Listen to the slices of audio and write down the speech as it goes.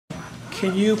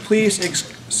can you please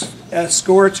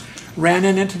escort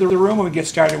Rannon into the room and we get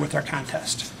started with our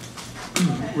contest?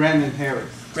 Rannon Harris.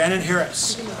 Rannon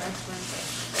Harris.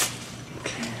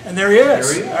 And there he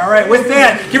is. All right, with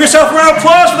that, give yourself a round of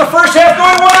applause for the first half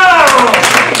going well.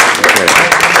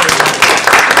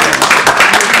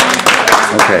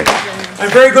 Okay. I'm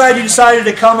very glad you decided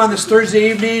to come on this Thursday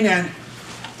evening and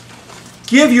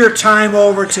give your time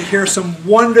over to hear some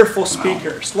wonderful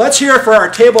speakers. Let's hear it for our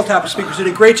tabletop speakers who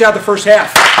did a great job the first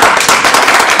half.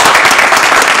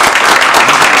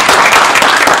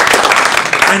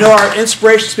 I know our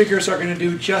inspiration speakers are going to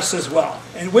do just as well.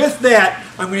 And with that,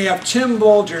 I'm going to have Tim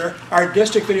Bolger, our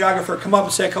district videographer, come up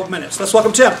and say a couple minutes. Let's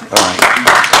welcome Tim.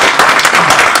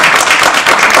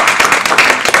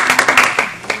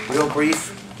 Real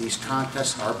brief, these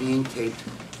contests are being taped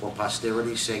for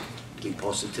posterity's sake to be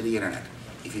posted to the internet.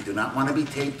 If you do not want to be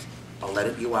taped, I'll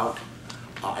let you out.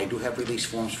 I do have release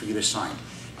forms for you to sign.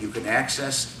 You can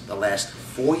access the last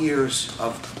 4 years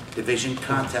of division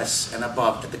contests and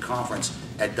above at the conference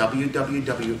at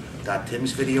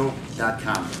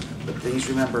www.timsvideo.com. But please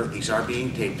remember, these are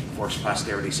being taped for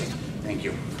posterity's sake. Thank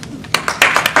you.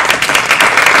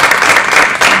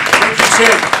 Thank you,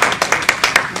 Tim.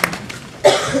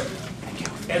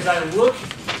 As I look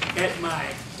at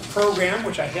my program,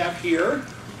 which I have here,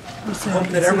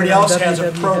 hoping that everybody else has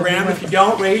a program. If you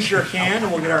don't, raise your hand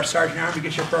and we'll get our Sergeant Arm to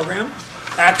get your program.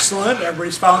 Excellent.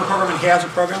 Everybody's following the program and has a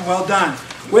program. Well done.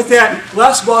 With that,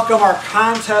 let's welcome our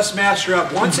contest master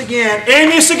up once again,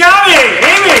 Amy Sagami.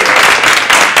 Amy!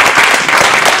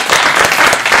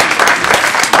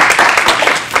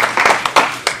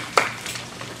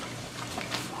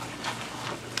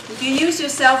 If you use your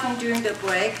cell phone during the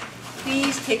break,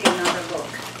 please take another look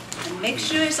and make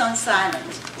sure it's on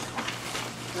silent.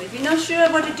 Or if you're not sure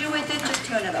what to do with it, just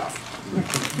turn it off.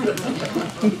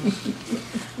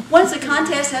 Once the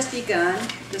contest has begun,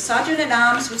 the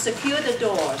Sergeant-at-Arms will secure the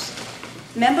doors.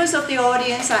 Members of the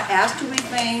audience are asked to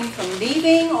refrain from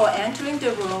leaving or entering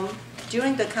the room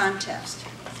during the contest.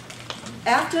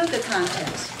 After the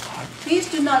contest, please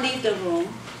do not leave the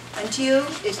room until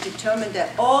it's determined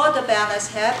that all the ballots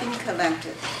have been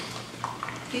collected.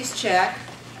 Please check,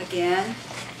 again,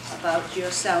 about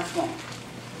your cell phone.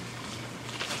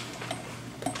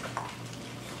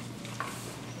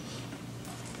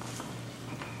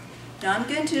 Now I'm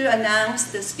going to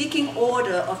announce the speaking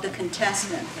order of the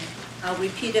contestant. I'll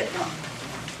repeat it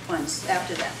once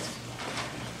after that.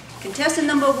 Contestant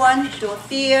number 1,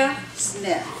 Dorothea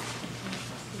Smith.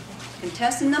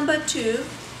 Contestant number 2,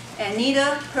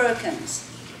 Anita Perkins.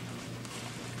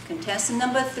 Contestant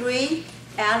number 3,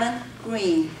 Alan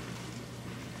Green.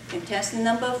 Contestant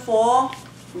number 4,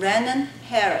 Rannon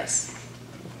Harris.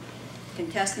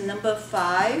 Contestant number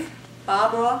 5,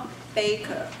 Barbara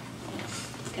Baker.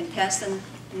 Contestant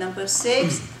number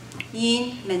 6,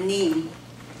 Yin Menin.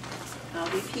 I'll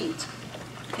repeat.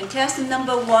 Contestant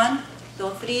number 1,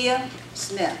 Dorothea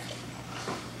Smith.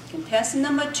 Contestant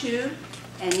number 2,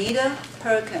 Anita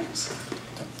Perkins.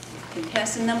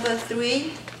 Contestant number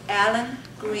 3, Alan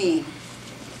Green.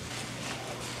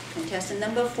 Contestant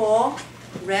number 4,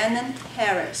 Rannon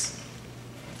Harris.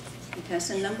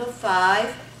 Contestant number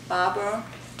 5, Barbara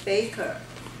Baker.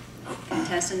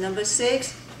 Contestant number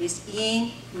 6 is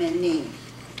Yin Menin.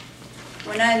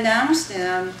 When I announce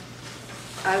them,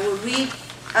 I will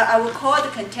call the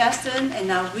contestant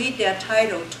and I'll read their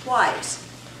title twice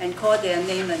and call their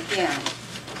name again.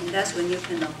 And that's when you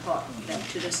can approach them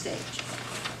to the stage.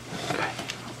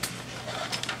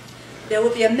 There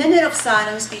will be a minute of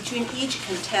silence between each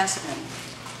contestant.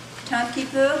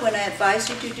 Timekeeper, when I advise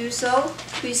you to do so,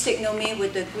 please signal me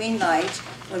with the green light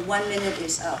when 1 minute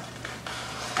is up.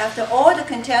 After all the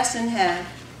contestants have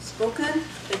spoken,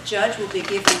 the judge will be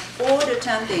given all the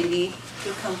time they need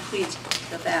to complete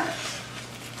the ballot.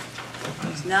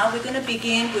 So now we're going to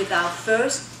begin with our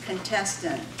first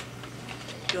contestant,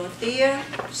 Dorothea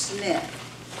Smith.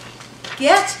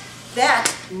 Get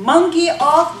that monkey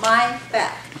off my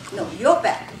back. No, your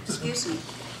back, excuse me.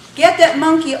 Get that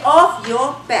monkey off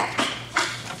your back.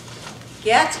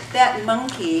 Get that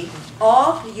monkey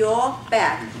off your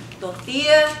back.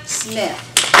 Dorothea Smith.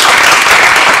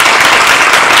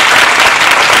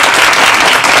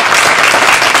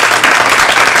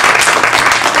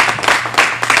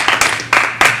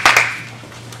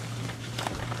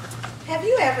 Have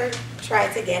you ever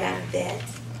tried to get out of bed?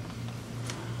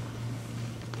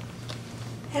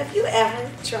 Have you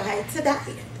ever tried to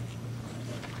diet?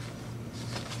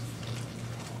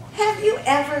 Have you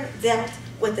ever dealt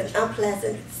with an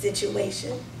unpleasant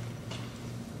situation?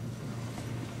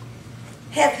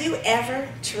 Have you ever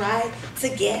tried to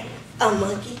get a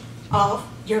monkey off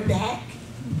your back?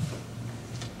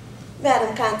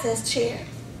 Madam Contest Chair,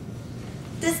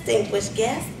 distinguished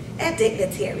guests and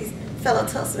dignitaries, fellow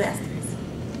Toastmasters.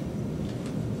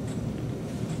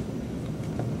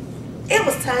 It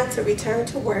was time to return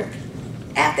to work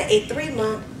after a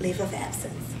 3-month leave of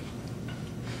absence.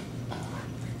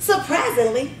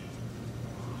 Surprisingly,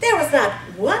 there was not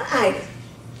one item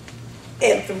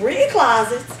in 3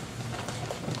 closets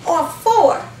or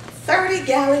 4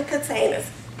 30-gallon containers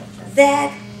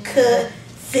that could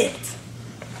fit.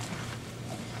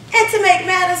 And to make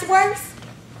matters worse,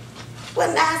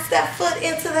 when I stepped foot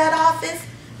into that office,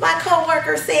 my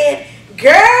coworker said,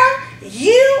 "Girl,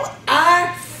 you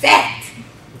are fat."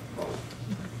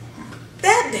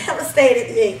 That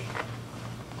devastated me.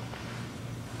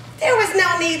 There was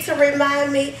no need to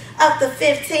remind me of the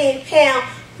 15-pound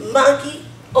monkey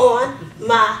on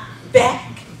my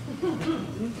back.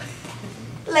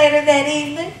 Later that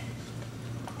evening,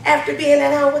 after being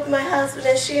at home with my husband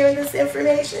and sharing this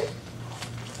information,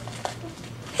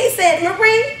 he said,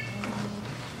 "Marie,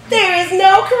 there is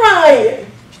no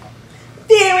crying.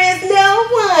 There is no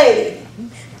whining.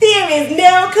 There is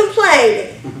no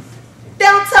complaining.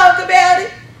 Don't talk about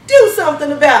it. Do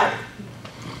something about it.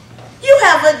 You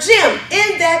have a gym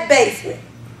in that basement.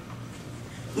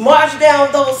 March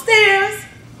down those stairs,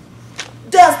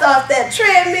 dust off that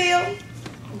treadmill,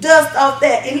 dust off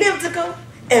that elliptical,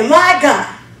 and my God,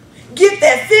 get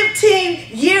that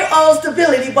 15-year-old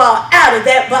stability ball out of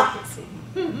that box."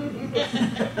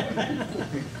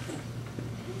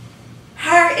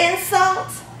 Her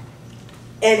insults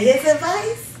and his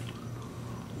advice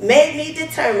made me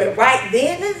determined right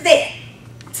then and there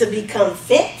to become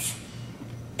fit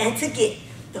and to get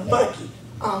the monkey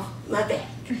off my back.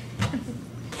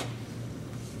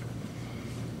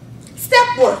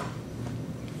 Step 1,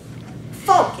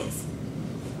 focus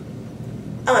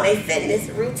on a fitness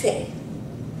routine.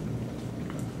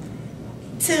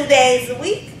 2 days a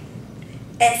week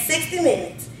at 60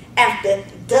 minutes after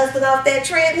dusting off that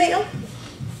treadmill.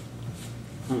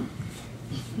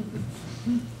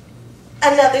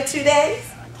 Another 2 days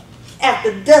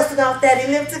after dusting off that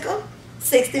elliptical,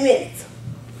 60 minutes.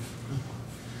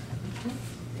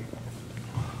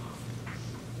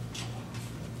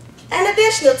 An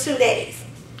additional 2 days,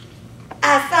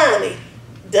 I finally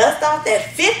dust off that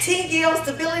 15-year-old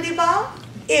stability ball.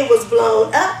 It was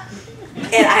blown up,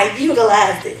 and I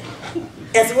utilized it,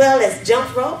 as well as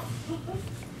jump rope,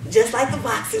 just like the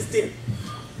boxers do,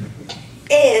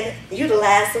 and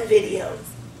utilized some videos.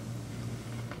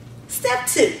 Step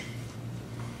 2,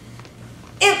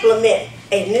 implement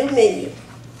a new menu.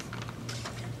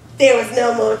 There was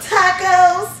no more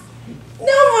tacos,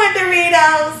 no more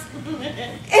Doritos,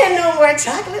 and no more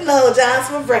chocolate Long Johns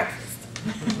for breakfast.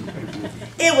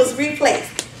 It was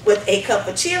replaced with a cup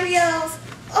of Cheerios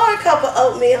or a cup of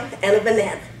oatmeal and a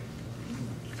banana.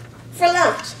 For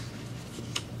lunch,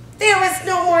 there was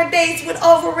no more dates with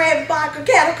overred vodka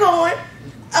kettle corn,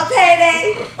 a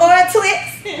payday, or a Twix.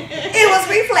 It was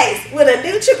replaced with a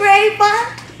Nutri-Grain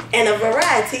bar and a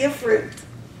variety of fruit.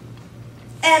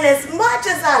 And as much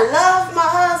as I love my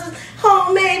husband's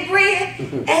homemade bread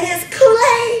and his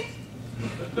Kool-Aid,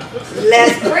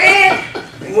 less bread,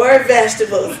 more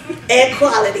vegetables, and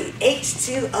quality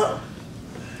H2O.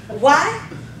 Why?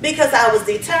 Because I was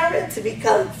determined to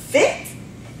become fit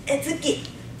and to get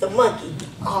the monkey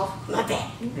off my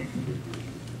back.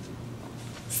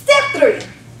 Step 3,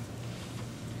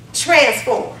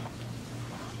 transform.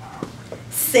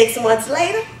 6 months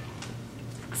later,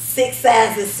 6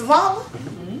 sizes smaller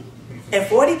and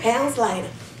 40 pounds lighter.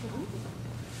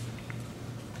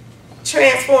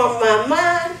 Transformed my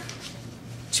mind,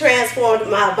 transformed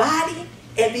my body,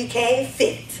 and became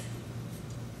fit.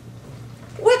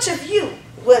 Which of you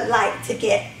would like to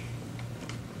get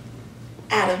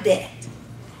out of debt?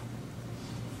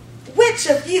 Which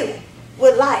of you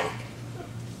would like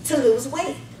to lose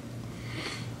weight?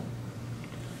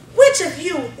 Which of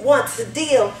you wants to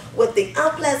deal with the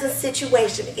unpleasant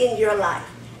situation in your life?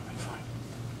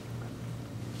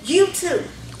 You too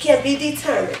can be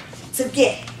determined to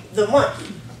get the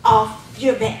monkey off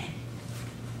your back.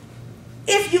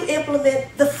 If you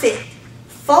implement the fit,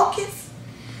 focus,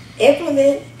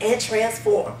 implement, and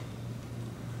transform.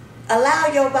 Allow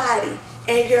your body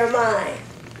and your mind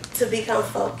to become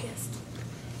focused.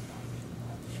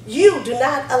 You do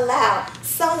not allow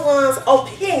someone's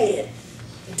opinion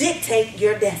dictate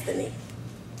your destiny.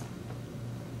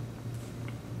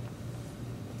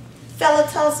 Fellow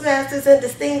Toastmasters and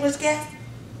distinguished guests,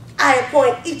 I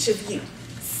appoint each of you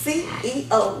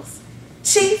CEOs,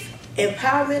 Chief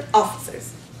Empowerment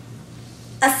Officers.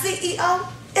 A CEO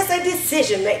is a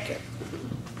decision maker.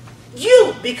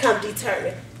 You become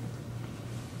determined.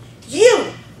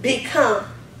 You become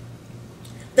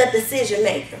the decision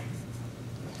maker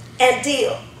and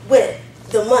deal with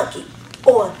the monkey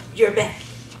on your back.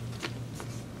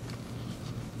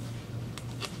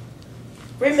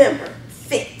 Remember,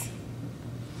 fit.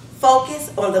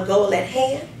 Focus on the goal at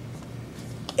hand.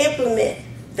 Implement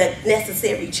the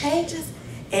necessary changes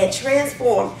and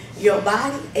transform your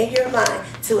body and your mind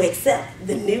to accept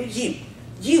the new you.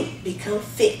 You become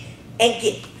fit and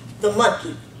get the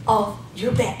monkey off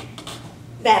your back.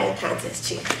 Battle contest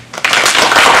chair.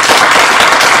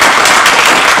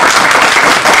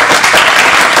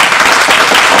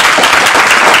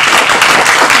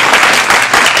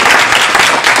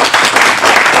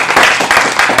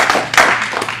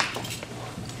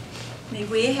 May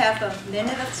we have a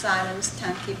minute of silence,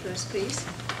 timekeepers, please,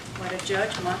 while the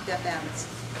judge mark their ballots.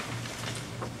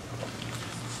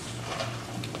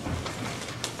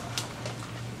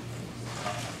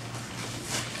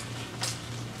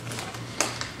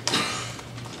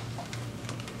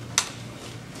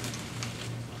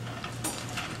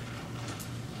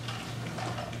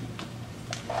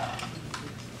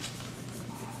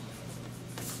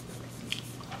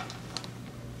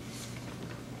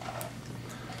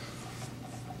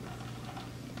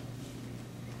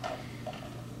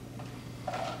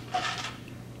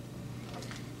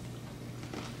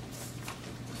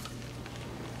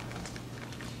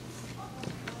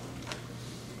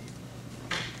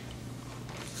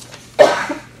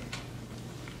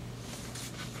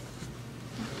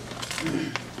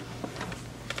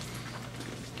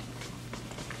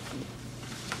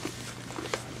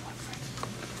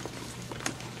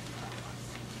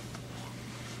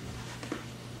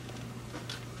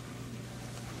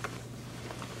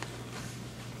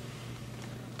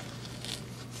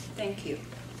 Thank you.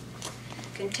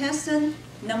 Contestant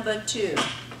number 2,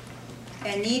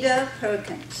 Anita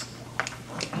Perkins.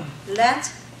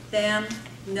 Let them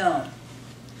know.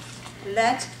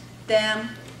 Let them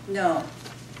know.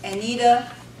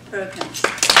 Anita Perkins.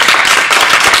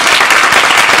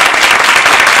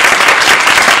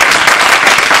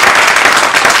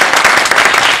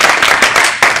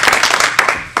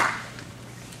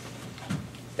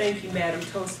 Thank you, Madam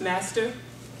Toastmaster,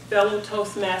 fellow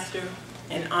Toastmaster,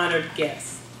 and honored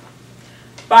guests.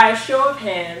 By a show of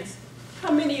hands,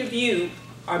 how many of you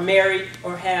are married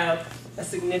or have a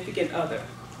significant other?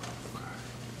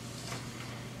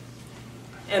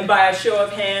 And by a show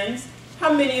of hands,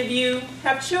 how many of you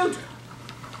have children?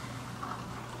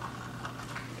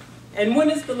 And when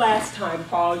is the last time,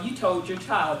 Paul, you told your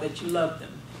child that you loved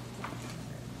them?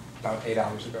 About 8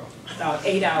 hours ago. About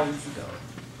 8 hours ago.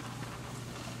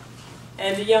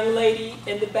 And the young lady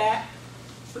in the back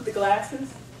with the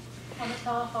glasses? On the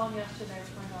telephone yesterday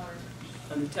with my daughter.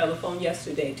 On the telephone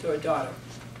yesterday to her daughter.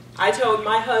 I told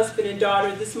my husband and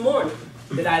daughter this morning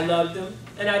that I loved them,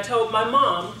 and I told my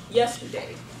mom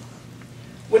yesterday.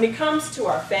 When it comes to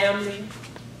our family,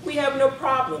 we have no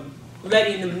problem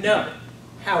letting them know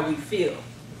how we feel.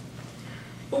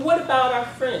 But what about our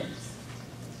friends?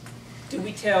 Do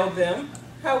we tell them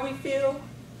how we feel?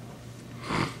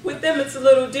 With them it's a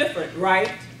little different,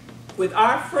 right? With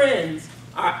our friends,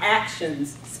 our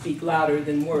actions speak louder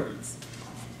than words.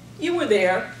 You were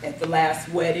there at the last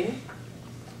wedding.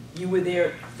 You were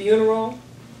there at the funeral.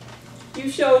 You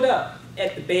showed up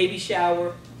at the baby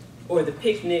shower or the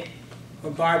picnic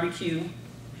or barbecue.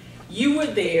 You were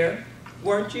there,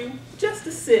 weren't you? Just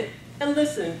to sit and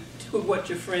listen to what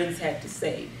your friends had to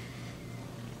say.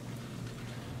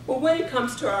 But when it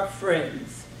comes to our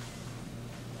friends,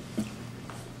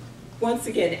 once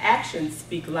again, actions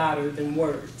speak louder than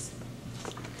words.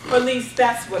 Or at least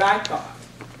that's what I thought,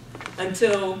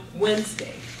 until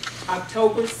Wednesday,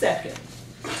 October 2nd,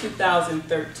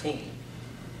 2013.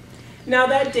 Now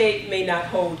that date may not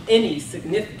hold any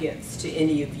significance to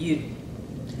any of you,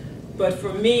 but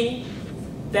for me,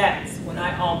 that's when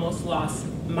I almost lost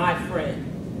my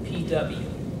friend, PW.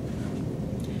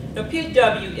 Now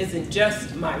PW isn't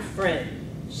just my friend,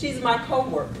 she's my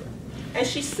co-worker, and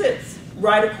she sits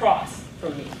right across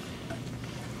from me.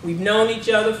 We've known each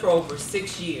other for over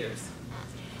 6 years.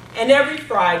 And every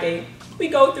Friday, we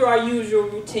go through our usual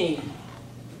routine.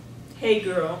 Hey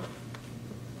girl,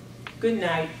 good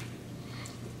night.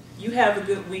 You have a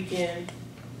good weekend.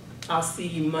 I'll see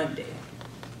you Monday.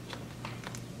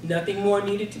 Nothing more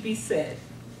needed to be said.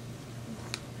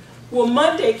 Well,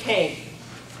 Monday came.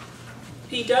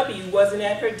 PW wasn't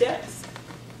at her desk.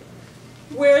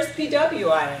 Where's PW,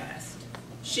 I asked.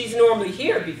 She's normally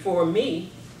here before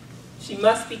me. She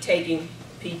must be taking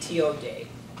PTO day.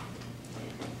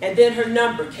 And then her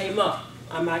number came up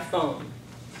on my phone.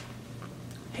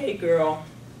 Hey girl,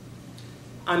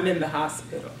 I'm in the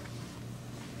hospital.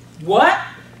 What?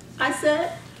 I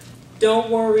said.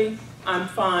 Don't worry, I'm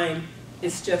fine.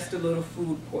 It's just a little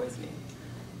food poisoning.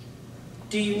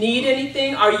 Do you need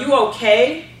anything? Are you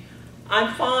okay?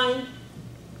 I'm fine.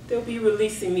 They'll be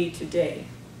releasing me today.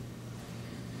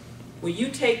 Will you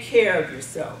take care of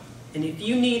yourself? And if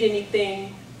you need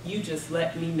anything, you just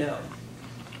let me know.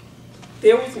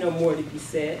 There was no more to be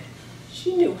said.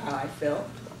 She knew how I felt.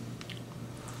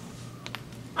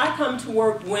 I come to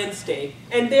work Wednesday,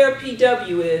 and there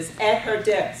PW is at her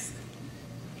desk.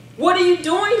 What are you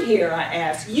doing here? I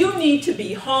asked. You need to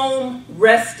be home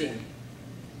resting.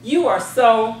 You are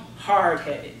so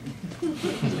hard-headed.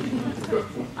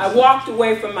 I walked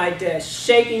away from my desk,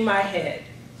 shaking my head.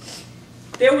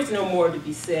 There was no more to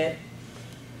be said.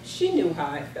 She knew how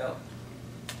I felt.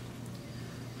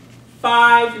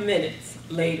 5 minutes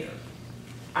later,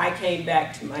 I came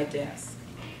back to my desk.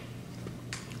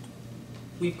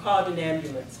 We've called an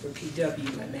ambulance for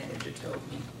PW, my manager told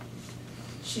me.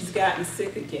 She's gotten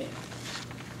sick again.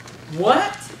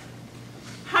 What?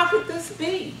 How could this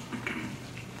be?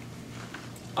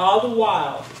 All the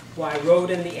while I rode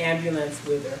in the ambulance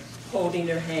with her, holding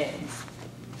her hands.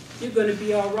 You're going to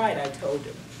be all right, I told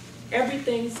her.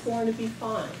 Everything's going to be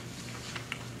fine.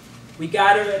 We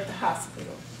got her at the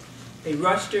hospital. They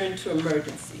rushed her into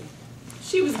emergency.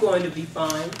 She was going to be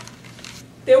fine.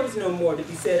 There was no more to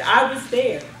be said. I was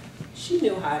there. She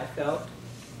knew how I felt.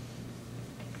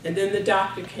 And then the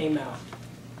doctor came out.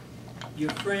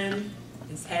 Your friend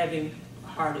is having a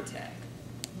heart attack.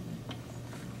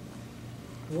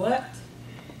 What?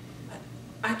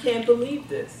 I can't believe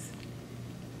this.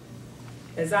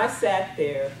 As I sat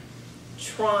there,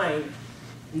 trying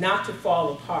not to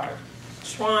fall apart,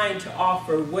 trying to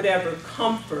offer whatever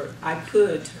comfort I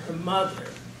could to her mother,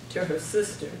 to her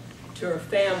sister, to her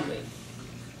family,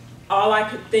 all I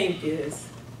could think is,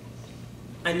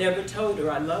 I never told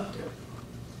her I loved her.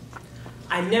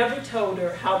 I never told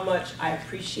her how much I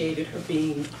appreciated her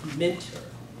being a mentor,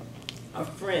 a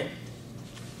friend.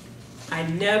 I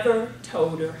never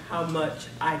told her how much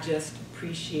I just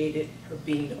appreciated her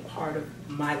being a part of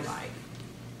my life.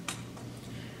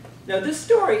 Now this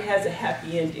story has a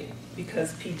happy ending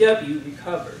because PW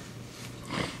recovered.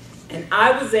 And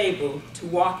I was able to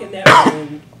walk in that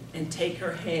room and take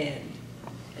her hand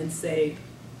and say,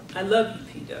 I love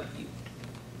you, PW.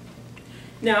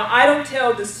 Now, I don't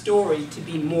tell this story to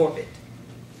be morbid.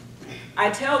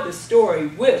 I tell this story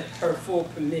with her full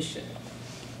permission.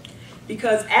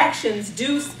 Because actions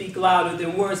do speak louder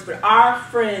than words, but our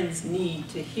friends need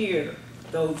to hear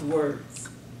those words.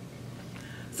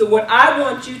 So what I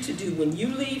want you to do when you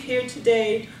leave here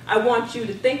today, I want you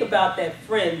to think about that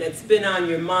friend that's been on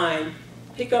your mind.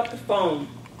 Pick up the phone.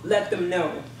 Let them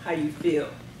know how you feel.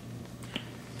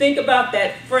 Think about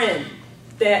that friend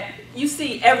that you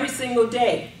see every single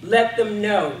day. Let them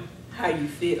know how you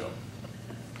feel.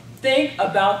 Think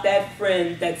about that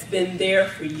friend that's been there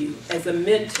for you as a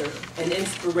mentor and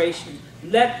inspiration.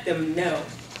 Let them know.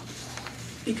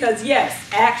 Because yes,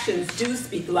 actions do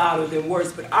speak louder than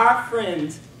words, but our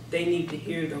friends, they need to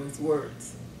hear those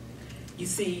words. You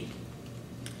see,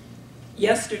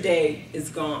 yesterday is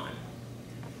gone.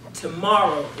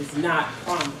 Tomorrow is not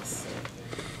promised.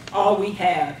 All we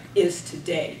have is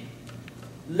today.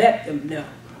 Let them know.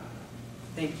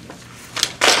 Thank you.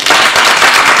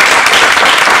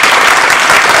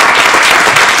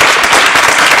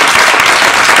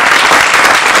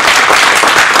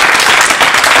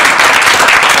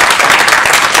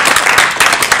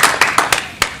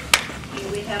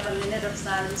 We have a minute of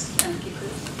silence and keep it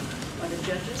for the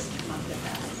judges. Mark their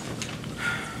ballots.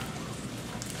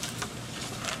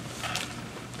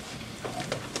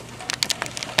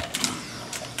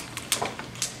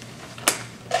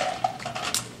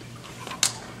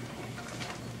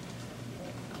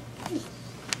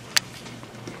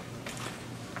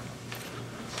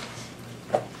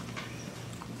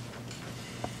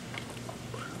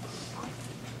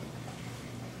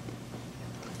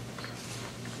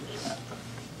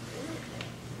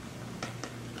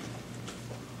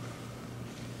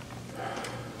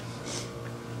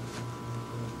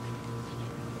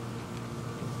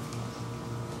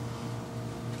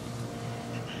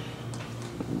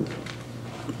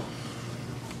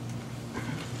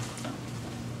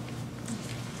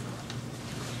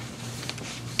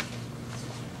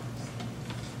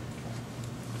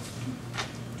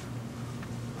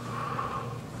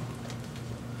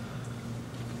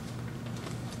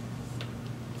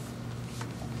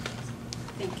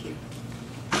 Thank you.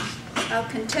 Our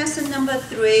contestant number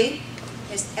 3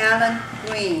 is Alan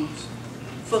Green.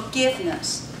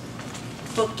 Forgiveness.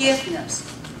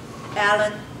 Forgiveness.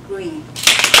 Alan Green.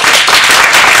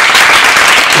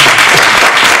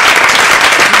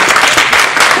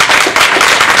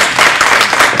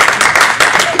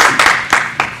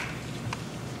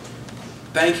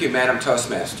 Thank you, Madam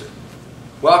Toastmaster.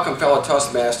 Welcome, fellow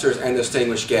Toastmasters and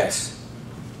distinguished guests.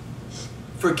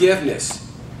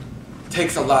 Forgiveness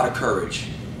takes a lot of courage,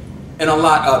 and a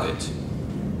lot of it.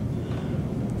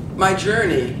 My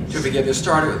journey to forgiveness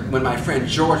started when my friend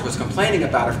George was complaining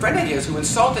about a friend of his who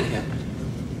insulted him,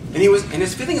 and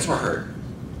his feelings were hurt.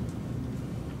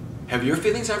 Have your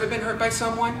feelings ever been hurt by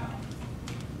someone?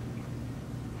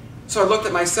 So I looked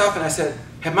at myself and I said,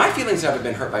 have my feelings ever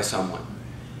been hurt by someone?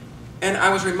 And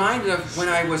I was reminded of when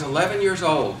I was 11 years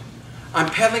old. I'm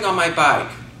pedaling on my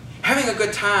bike, having a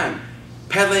good time,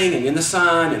 pedaling and in the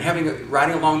sun and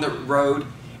riding along the road,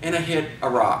 and I hit a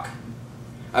rock.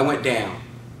 I went down.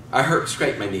 I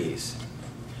scraped my knees.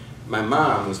 My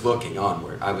mom was looking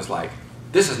onward. I was like,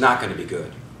 this is not going to be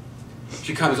good.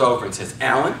 She comes over and says,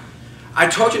 Alan, I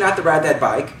told you not to ride that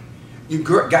bike. You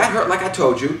got hurt like I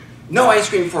told you. No ice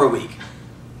cream for a week.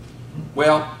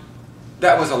 Well,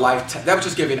 that was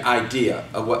just giving an idea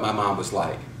of what my mom was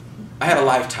like. I had a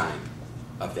lifetime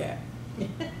of that.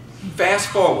 Fast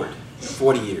forward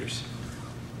 40 years.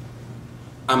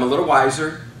 I'm a little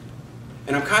wiser,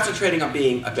 and I'm concentrating on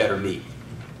being a better me.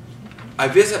 I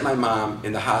visit my mom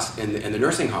in the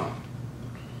nursing home,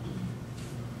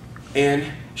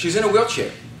 and she's in a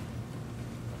wheelchair.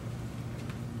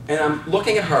 And I'm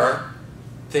looking at her,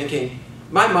 thinking,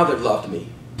 my mother loved me.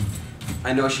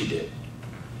 I know she did.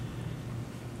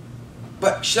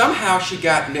 But somehow she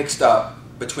got mixed up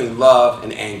between love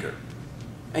and anger.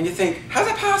 And you think, how's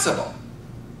that possible?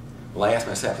 Well, I asked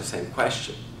myself the same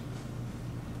question.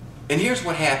 And here's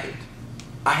what happened.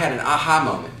 I had an aha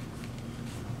moment.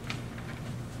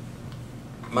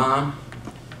 Mom,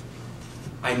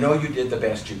 I know you did the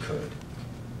best you could.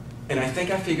 And I think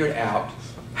I figured out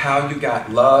how you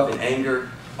got love and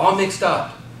anger all mixed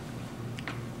up.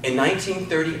 In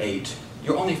 1938,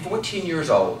 you're only 14 years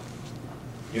old.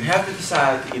 You have to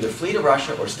decide to either flee to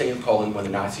Russia or stay in Poland when the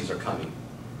Nazis are coming.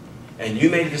 And you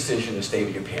made a decision to stay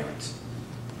with your parents.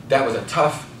 That was a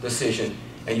tough decision,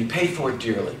 and you paid for it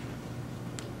dearly.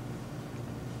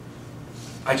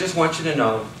 I just want you to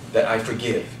know that I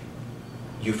forgive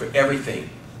you for everything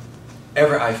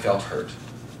ever I felt hurt.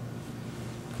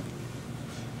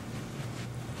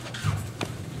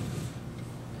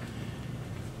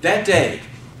 That day,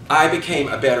 I became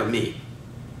a better me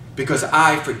because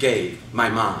I forgave my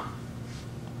mom.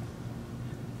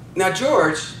 Now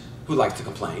George, who likes to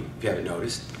complain, if you haven't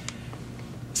noticed,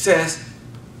 says,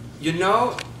 you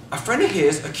know, a friend of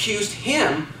his accused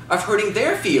him of hurting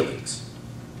their feelings.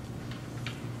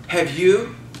 Have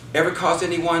you ever caused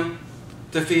anyone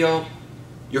to feel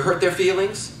you hurt their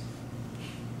feelings?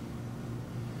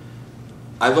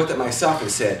 I looked at myself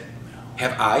and said,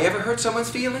 have I ever hurt someone's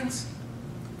feelings?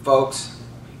 Folks,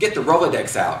 get the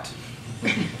Rolodex out.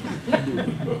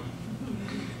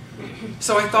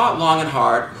 So I thought long and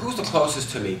hard, who's the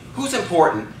closest to me? Who's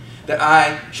important that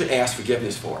I should ask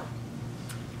forgiveness for?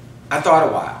 I thought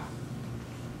a while.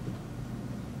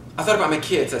 I thought about my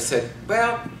kids. I said,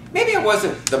 well, maybe I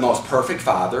wasn't the most perfect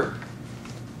father.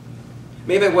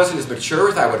 Maybe I wasn't as mature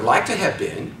as I would like to have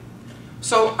been.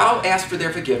 So I'll ask for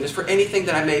their forgiveness for anything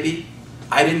that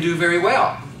I didn't do very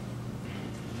well.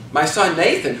 My son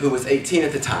Nathan, who was 18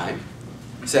 at the time,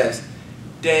 says,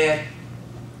 Dad,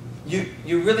 you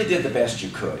really did the best you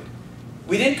could.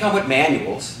 We didn't come with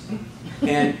manuals,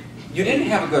 and you didn't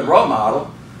have a good role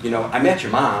model. You know, I met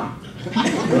your mom.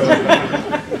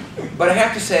 But I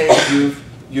have to say,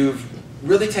 you've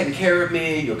really taken care of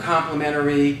me, you're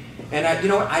complimentary, and you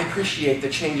know what, I appreciate the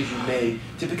changes you made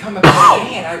to become a better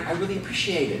man. I really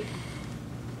appreciate it.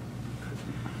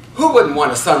 Who wouldn't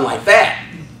want a son like that?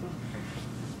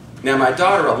 Now my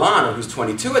daughter Alana, who's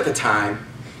 22 at the time,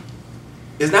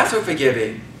 is not so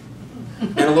forgiving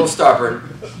and a little stubborn.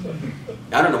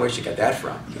 I don't know where she got that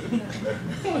from.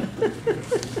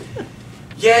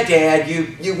 Yeah, Dad,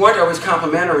 you weren't always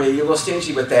complimentary. You're a little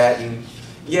stingy with that. And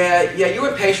yeah, you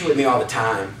were patient with me all the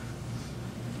time.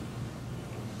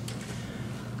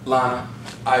 Lana,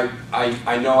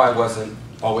 I know I wasn't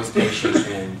always patient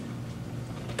and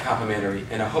complimentary,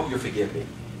 and I hope you'll forgive me.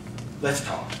 Let's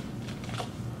talk.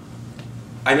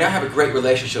 I now have a great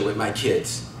relationship with my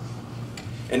kids.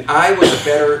 And I was a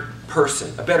better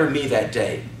person, a better me that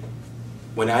day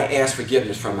when I asked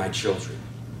forgiveness from my children.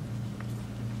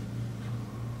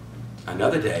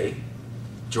 Another day,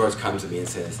 George comes to me and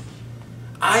says,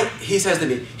 he says to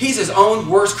me, he's his own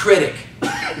worst critic.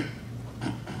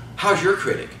 How's your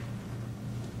critic?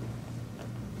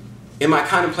 In my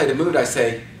contemplative mood, I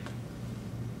say,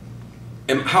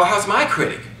 how's my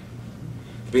critic?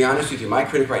 To be honest with you, my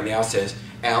critic right now says,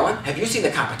 Alan, have you seen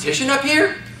the competition up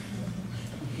here?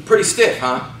 Pretty stiff,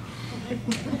 huh?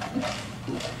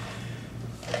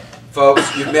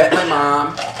 Folks, you've met my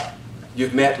mom,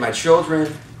 you've met my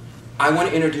children. I want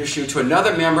to introduce you to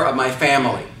another member of my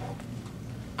family.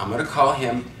 I'm going to call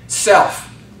him Self,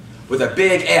 with a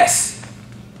big S.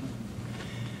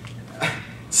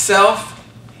 Self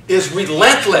is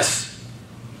relentless,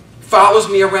 follows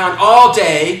me around all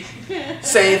day,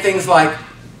 saying things like,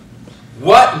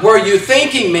 "What were you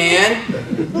thinking, man?"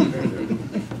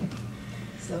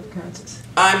 Self-conscious.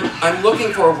 I'm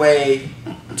looking for a way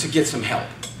to get some help.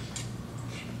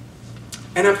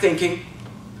 And I'm thinking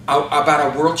about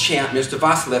our world champ, Mr.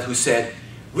 Vasilev, who said,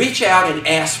 "Reach out and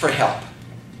ask for help."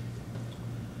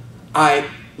 I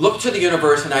looked to the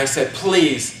universe and I said,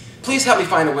 please help me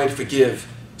find a way to forgive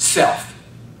Self.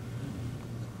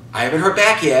 I haven't heard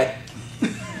back yet.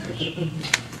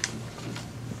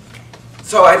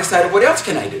 So I decided, what else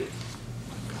can I do?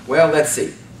 Well, let's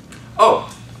see.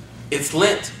 Oh, it's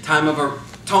Lent, time of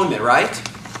atonement, right?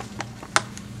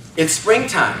 It's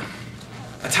springtime,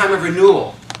 a time of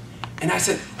renewal. And I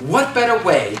said, what better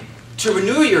way to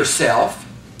renew yourself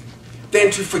than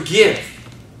to forgive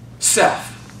Self?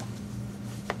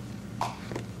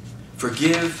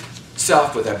 Forgive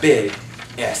Self with a big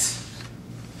S.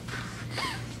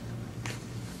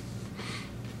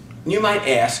 You might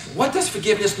ask, what does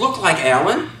forgiveness look like,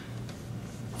 Alan?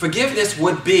 Forgiveness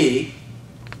would be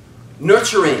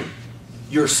nurturing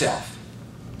yourself,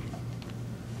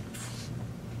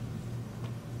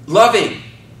 loving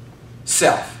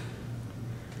Self,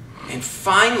 and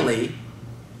finally,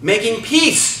 making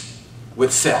peace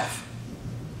with Self.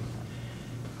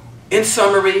 In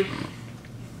summary,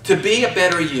 to be a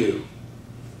better you,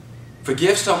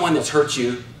 forgive someone that's hurt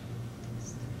you,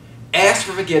 ask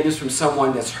for forgiveness from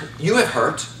someone that you have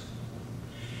hurt,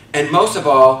 and most of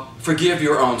all, forgive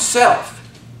your own self.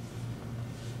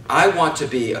 I want to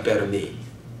be a better me.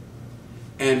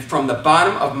 And from the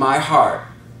bottom of my heart,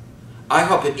 I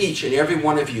hope that each and every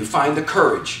one of you find the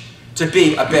courage to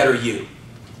be a better you.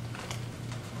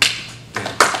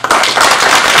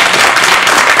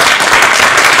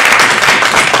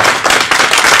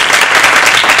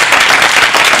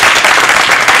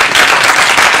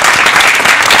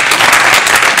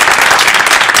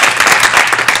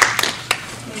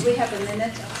 We have a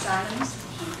minute of silence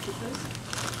on keepers.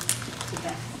 To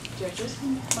back. Judges,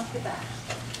 mark the back.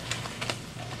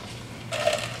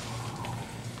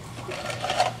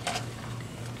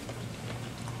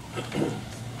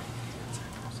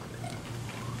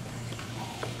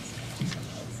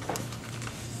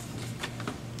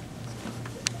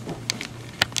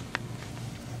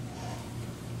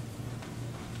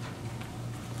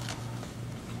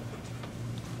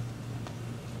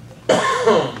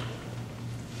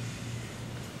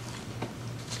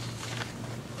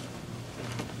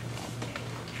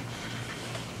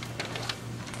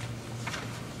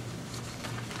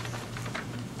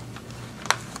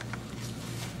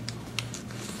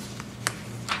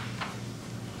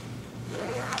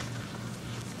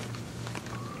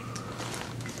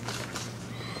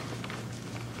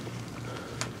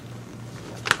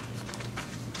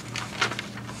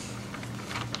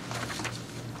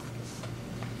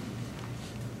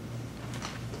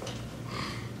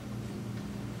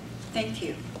 Thank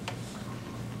you.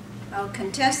 Our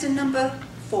contestant number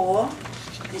 4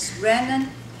 is Renan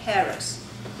Harris.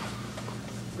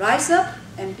 Rise up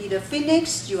and be the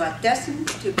phoenix you are destined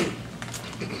to be.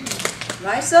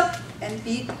 Rise up and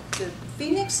be the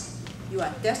phoenix you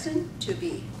are destined to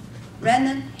be.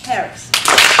 Renan Harris.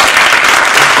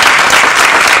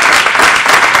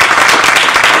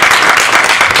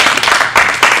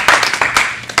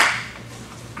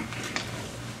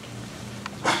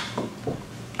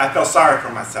 I felt sorry for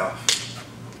myself.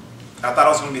 I thought I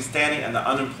was going to be standing in the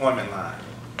unemployment line.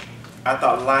 I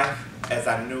thought life as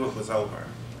I knew it was over.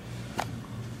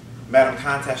 Madam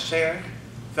Contest Chair,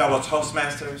 fellow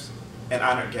Toastmasters, and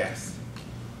honored guests.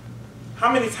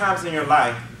 How many times in your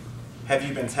life have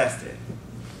you been tested?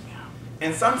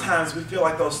 And sometimes we feel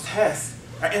like those tests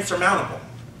are insurmountable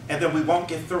and that we won't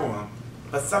get through them,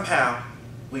 but somehow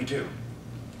we do.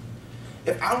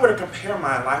 If I were to compare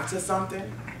my life to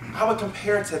something, I would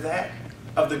compare it to that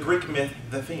of the Greek myth,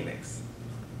 the phoenix.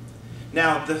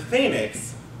 Now, the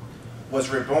phoenix was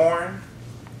reborn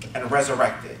and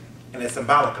resurrected, and it's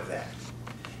symbolic of that.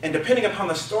 And depending upon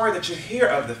the story that you hear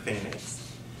of the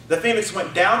phoenix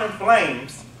went down in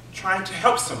flames trying to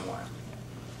help someone,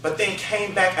 but then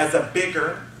came back as a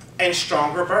bigger and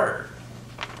stronger bird.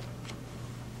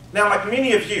 Now, like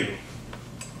many of you,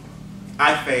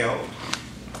 I failed,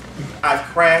 I've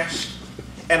crashed,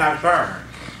 and I've burned.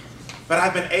 But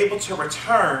I've been able to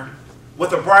return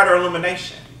with a brighter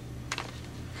illumination.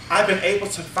 I've been able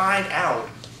to find out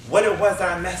what it was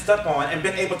that I messed up on and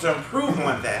been able to improve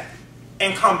on that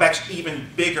and come back even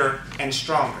bigger and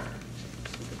stronger.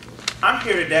 I'm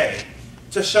here today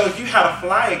to show you how to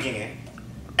fly again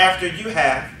after you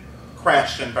have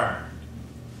crashed and burned.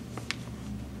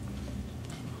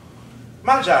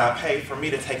 My job paid for me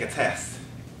to take a test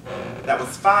that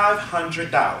was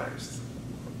 $500,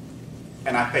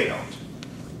 and I failed.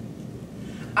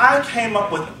 I came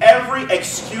up with every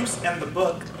excuse in the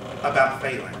book about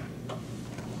failing.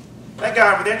 That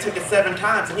guy over there took it 7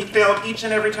 times, and he failed each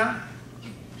and every time.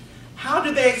 How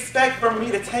do they expect for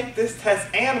me to take this test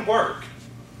and work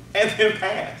and then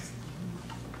pass?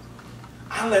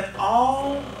 I let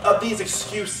all of these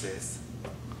excuses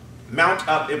mount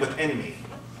up within me,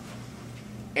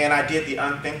 and I did the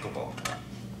unthinkable.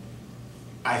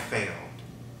 I failed.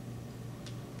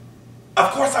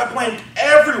 Of course, I blamed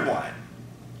everyone,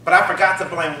 but I forgot to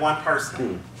blame one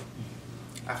person.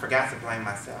 I forgot to blame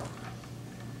myself.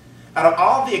 Out of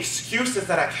all the excuses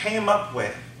that I came up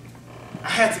with, I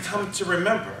had to come to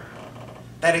remember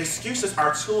that excuses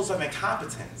are tools of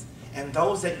incompetence, and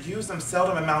those that use them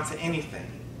seldom amount to anything.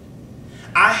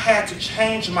 I had to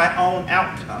change my own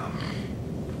outcome.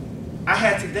 I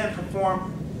had to then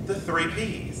perform the 3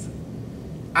 Ps.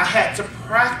 I had to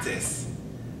practice.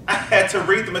 I had to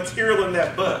read the material in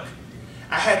that book.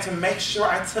 I had to make sure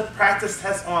I took practice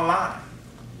tests online.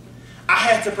 I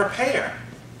had to prepare.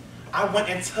 I went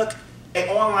and took an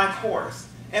online course,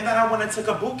 and then I went and took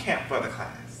a boot camp for the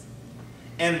class.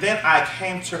 And then I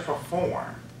came to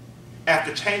perform.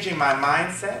 After changing my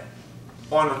mindset,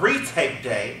 on retake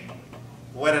day,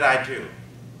 what did I do?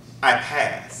 I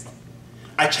passed.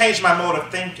 I changed my mode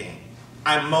of thinking.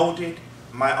 I molded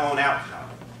my own outcome.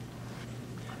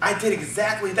 I did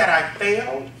exactly that. I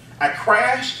failed, I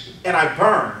crashed, and I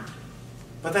burned.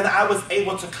 But then I was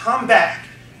able to come back,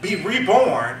 be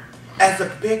reborn as a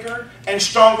bigger and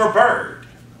stronger bird.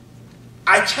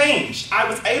 I changed. I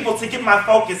was able to get my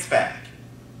focus back.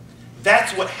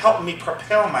 That's what helped me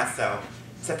propel myself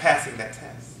to passing that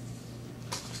test.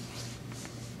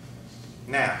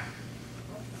 Now,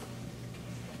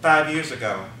 5 years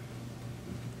ago,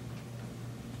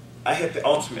 I hit the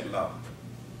ultimate low.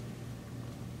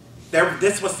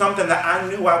 This was something that I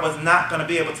knew I was not going to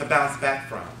be able to bounce back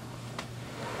from.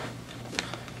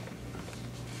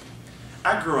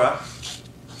 I grew up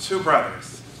 2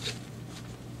 brothers.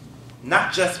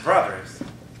 Not just brothers,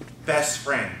 best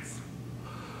friends.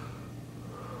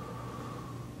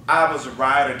 I was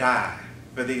ride or die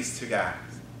for these 2 guys.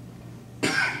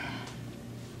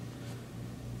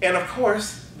 And of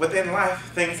course, within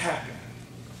life, things happen.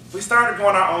 We started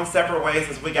going our own separate ways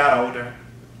as we got older.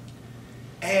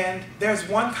 And there's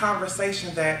one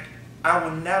conversation that I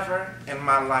will never in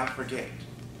my life forget.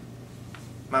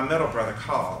 My middle brother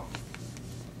called.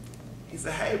 He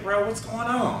said, "Hey bro, what's going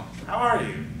on? How are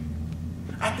you?"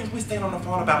 I think we stayed on the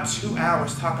phone about 2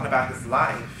 hours talking about his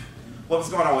life. What was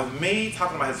going on with me,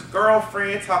 talking about his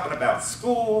girlfriend, talking about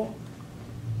school.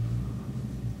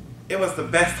 It was the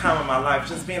best time of my life,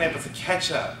 just being able to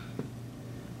catch up.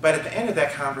 But at the end of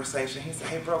that conversation, he said,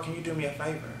 "Hey bro, can you do me a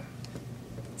favor?"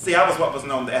 See, I was what was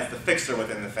known as the fixer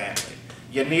within the family.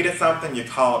 You needed something, you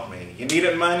called me. You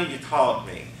needed money, you called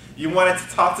me. You wanted to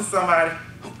talk to somebody,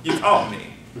 you called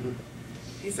me.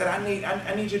 He said, I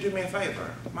need you to do me a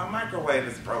favor. My microwave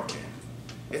is broken.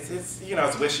 It's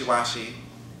wishy-washy.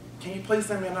 Can you please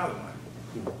send me another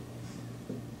one?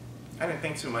 I didn't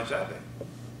think too much of it.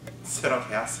 I said,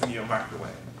 okay, I'll send you a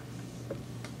microwave.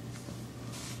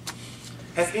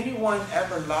 Has anyone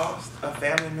ever lost a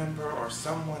family member or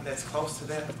someone that's close to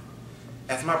them,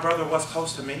 as my brother was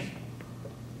close to me?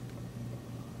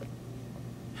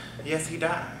 Yes, he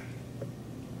died.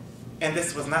 And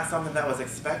this was not something that was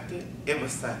expected, it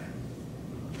was sudden.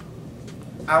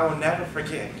 I will never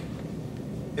forget.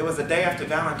 It was the day after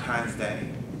Valentine's Day.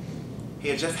 He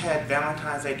had just had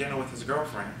Valentine's Day dinner with his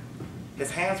girlfriend.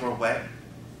 His hands were wet.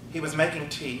 He was making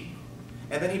tea.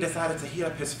 And then he decided to heat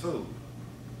up his food.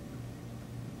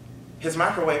 His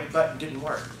microwave button didn't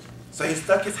work. So he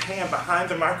stuck his hand behind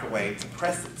the microwave to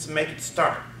press it to make it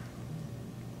start.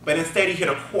 But instead he hit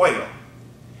a coil.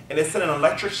 And it sent an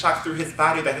electric shock through his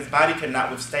body that his body could not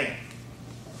withstand.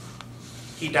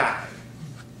 He died.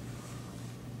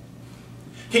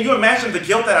 Can you imagine the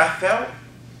guilt that I felt?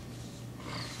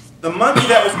 The monkey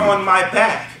that was on my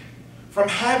back from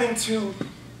having to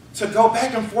go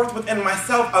back and forth within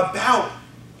myself about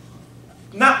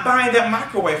not buying that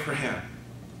microwave for him.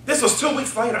 This was 2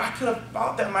 weeks later. I could have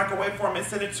bought that microwave for him and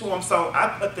sent it to him. So I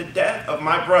put the death of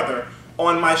my brother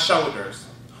on my shoulders.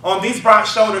 On these broad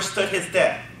shoulders stood his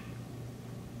death.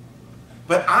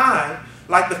 But I,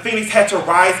 like the phoenix, had to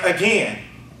rise again.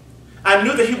 I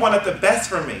knew that he wanted the best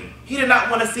for me. He did not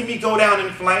want to see me go down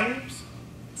in flames.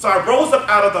 So I rose up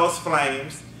out of those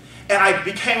flames, and I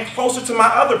became closer to my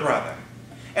other brother.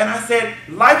 And I said,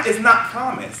 life is not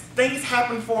promised. Things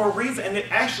happen for a reason, and it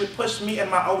actually pushed me and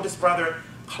my oldest brother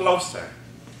closer.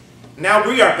 Now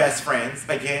we are best friends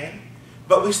again,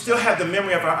 but we still have the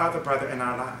memory of our other brother in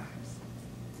our lives.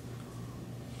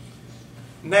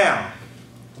 Now,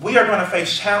 we are going to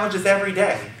face challenges every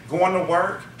day, going to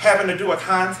work, having to do a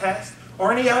contest,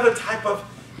 or any other type of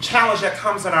challenge that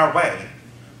comes in our way.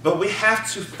 But we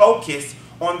have to focus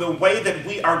on the way that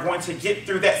we are going to get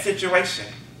through that situation.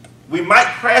 We might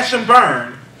crash and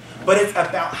burn, but it's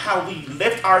about how we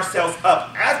lift ourselves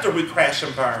up after we crash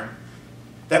and burn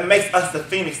that makes us the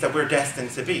phoenix that we're destined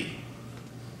to be.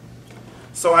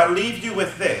 So I leave you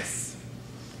with this.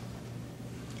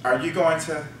 Are you going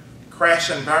to crash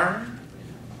and burn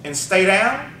and stay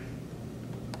down?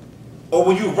 Or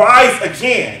will you rise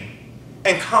again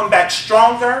and come back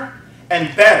stronger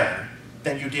and better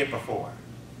than you did before?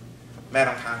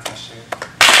 Madam Contest Chair.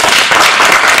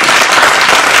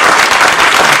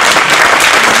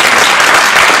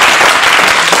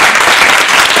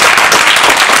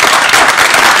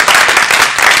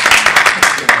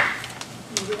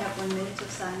 We have 1 minute of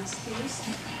silence, please.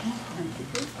 Thank you.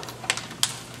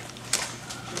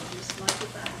 Please slide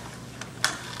it back.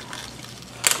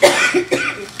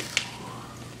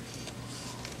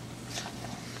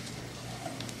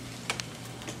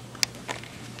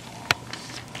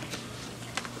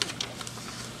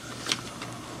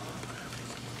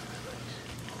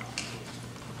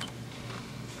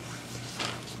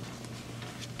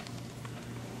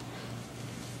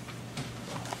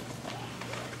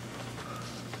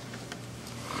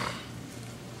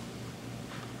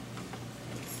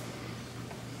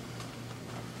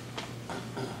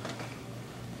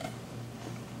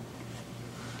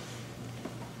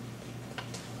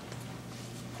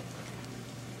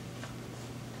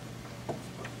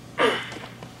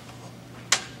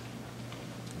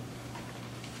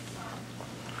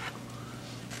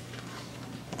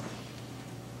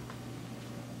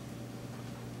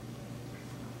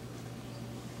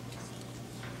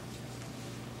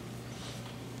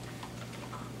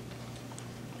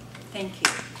 Thank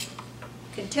you.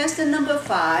 Contestant number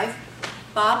 5,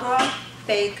 Barbara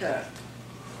Baker.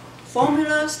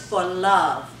 Formulas for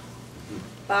Love.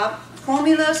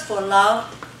 Formulas for Love,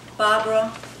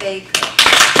 Barbara Baker.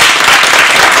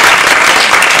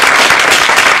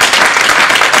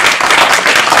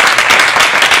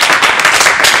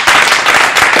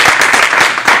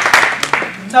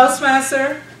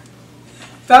 Toastmaster,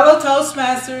 fellow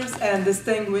Toastmasters, and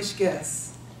distinguished guests.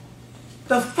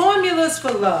 The formulas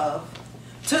for love.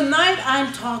 Tonight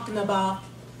I'm talking about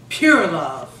pure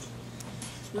love.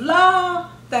 Love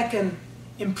that can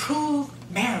improve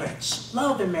marriage,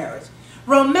 love in marriage.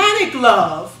 Romantic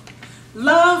love,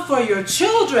 love for your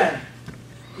children,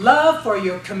 love for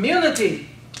your community,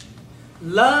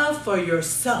 love for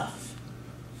yourself,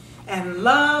 and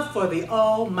love for the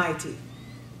Almighty.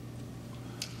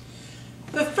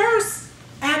 The first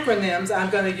acronyms I'm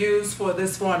going to use for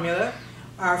this formula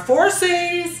are 4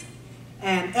 C's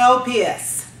and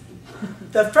LPS.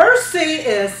 The first C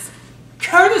is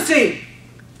courtesy.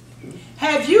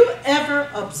 Have you ever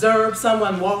observed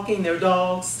someone walking their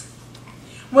dogs?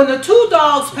 When the 2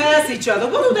 dogs pass each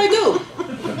other, what do?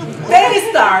 They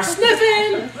start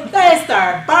sniffing, they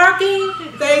start barking,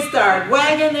 they start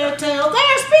wagging their tails, they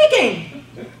are speaking.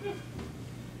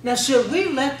 Now, should we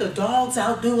let the dogs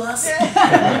outdo us?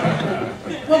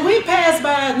 When we pass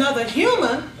by another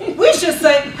human, we should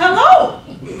say, hello,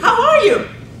 how are you?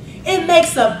 It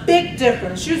makes a big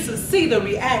difference. You should see the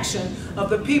reaction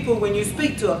of the people when you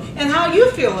speak to them and how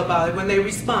you feel about it when they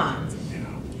respond.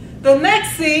 The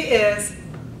next C is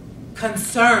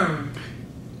concern.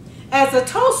 As a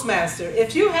Toastmaster,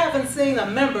 if you haven't seen a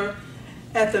member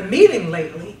at the meeting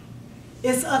lately,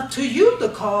 it's up to you to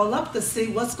call up to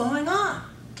see what's going on.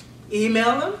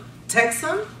 Email them, text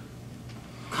them,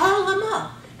 call them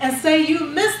up and say you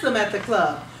missed them at the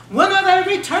club. When are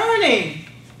they returning?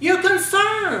 You're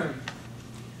concerned.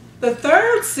 The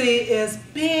third C is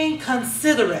being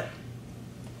considerate.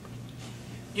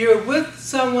 You're with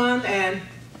someone and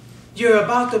you're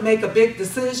about to make a big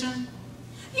decision.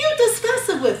 You discuss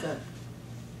it with him.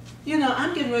 You know,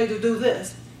 I'm getting ready to do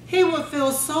this. He will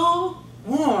feel so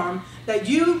warm that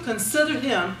you consider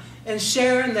him and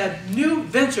sharing that new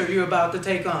venture you're about to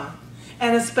take on.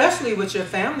 And especially with your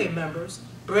family members,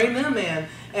 bring them in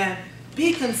and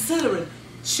be considerate,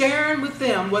 sharing with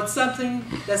them what's something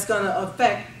that's going to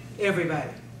affect everybody.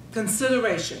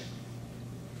 Consideration.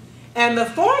 And the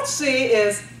fourth C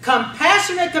is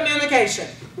compassionate communication.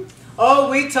 Oh,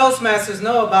 we Toastmasters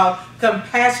know about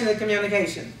compassionate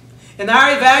communication. In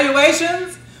our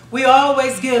evaluations, we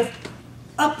always give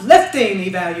uplifting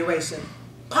evaluation,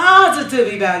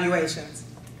 positive evaluations.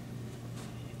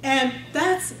 And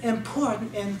that's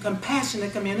important in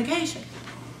compassionate communication.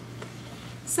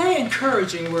 Say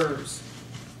encouraging words.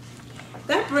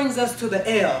 That brings us to the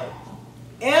L.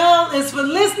 L is for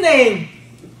listening.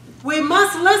 We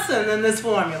must listen in this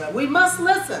formula. We must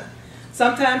listen.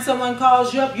 Sometimes someone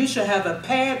calls you up, you should have a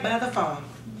pad by the phone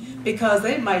because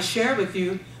they might share with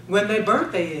you when their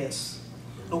birthday is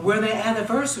or where their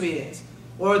anniversary is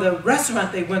or the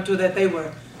restaurant they went to that they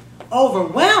were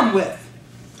overwhelmed with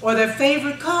or their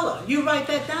favorite color. You write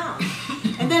that down.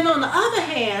 And then on the other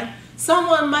hand,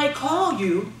 someone might call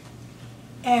you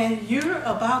and you're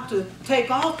about to take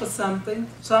off for something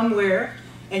somewhere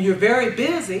and you're very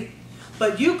busy,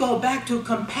 but you go back to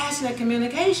compassionate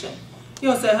communication.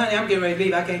 You'll say, honey, I'm getting ready to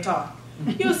leave, I can't talk.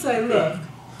 You'll say, look,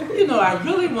 you know, I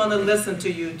really want to listen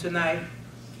to you tonight,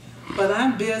 but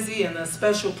I'm busy in a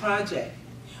special project.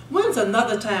 When's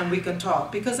another time we can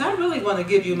talk? Because I really want to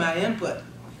give you my input.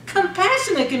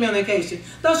 Compassionate communication.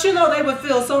 Don't you know they would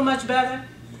feel so much better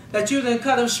that you didn't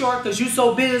cut them short because you're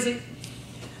so busy?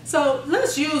 So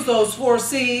let's use those 4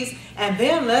 C's, and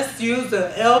then let's use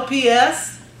the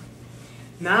LPS.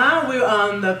 Now we're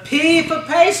on the P for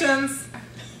patience.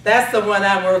 That's the one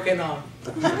I'm working on.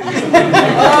 Oh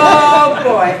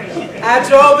boy. I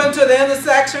drove into the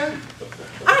intersection.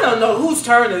 I don't know whose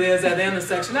turn it is at the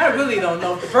intersection. I really don't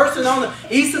know. The person on the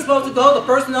east is supposed to go, the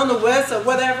person on the west, or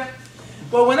whatever.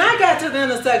 But when I got to the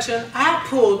intersection, I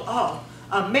pulled off.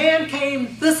 A man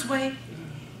came this way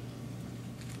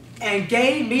and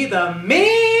gave me the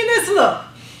meanest look.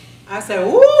 I said,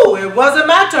 ooh, it wasn't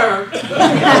my turn. So,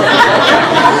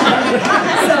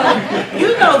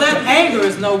 you know that anger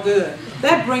is no good.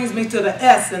 That brings me to the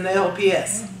S in the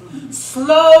LPS.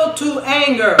 Slow to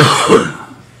anger.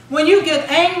 When you get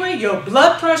angry, your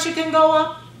blood pressure can go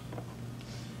up.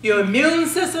 Your immune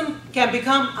system can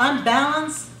become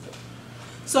unbalanced.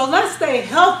 So let's stay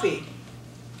healthy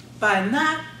by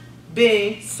not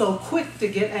being so quick to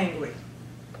get angry.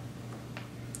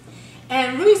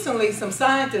 And recently, some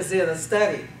scientists did a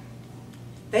study.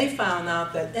 They found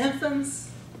out that infants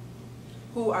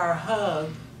who are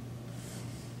hugged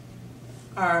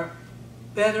are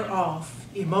better off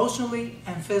emotionally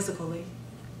and physically.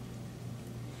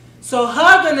 So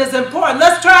hugging is important.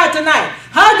 Let's try it tonight.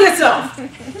 Hug yourself.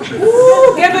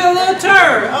 Woo, give it a little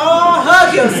turn. Oh,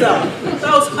 hug yourself.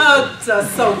 Those hugs are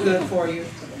so good for you.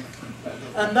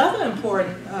 Another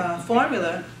important part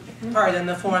in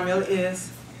the formula is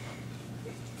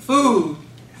food.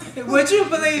 Would you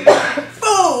believe it?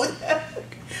 Food.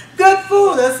 Good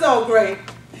food is so great.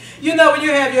 You know when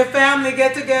you have your family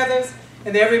get-togethers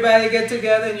and everybody get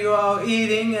together and you're all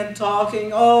eating and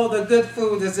talking, oh, the good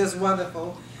food is just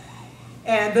wonderful.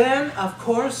 And then, of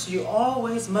course, you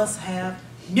always must have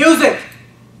music.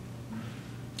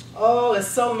 Oh, there's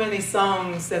so many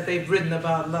songs that they've written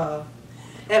about love.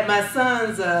 At my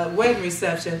son's wedding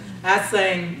reception, I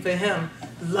sang for him,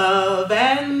 love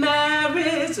and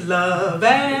marriage, love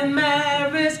and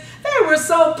marriage. They were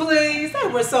so pleased. They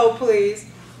were so pleased.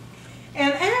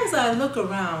 And as I look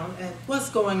around at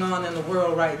what's going on in the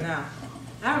world right now,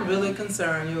 I'm really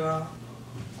concerned, you all.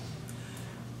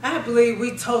 I believe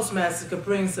we Toastmasters could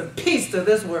bring some peace to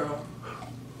this world.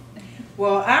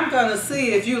 Well, I'm going to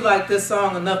see if you like this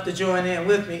song enough to join in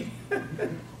with me.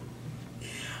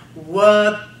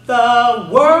 What the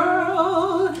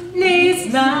world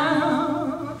needs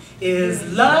now is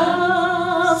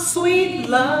love, sweet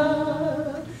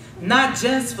love, not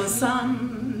just for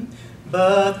some,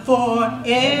 but for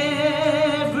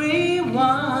everyone.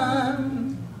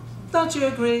 Don't you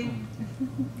agree?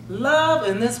 Love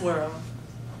in this world.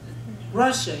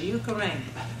 Russia, Ukraine,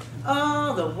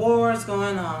 all the wars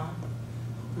going on.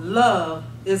 Love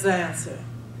is the answer.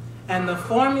 And the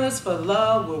formulas for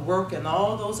love will work in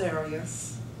all those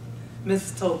areas.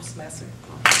 Mrs. Toastmaster.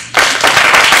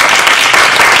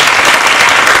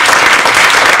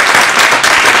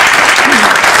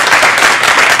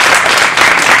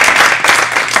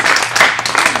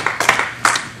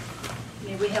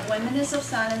 May we have 1 minute of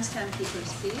silence,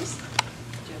 timekeepers, please.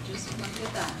 Judges, mark your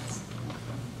dials.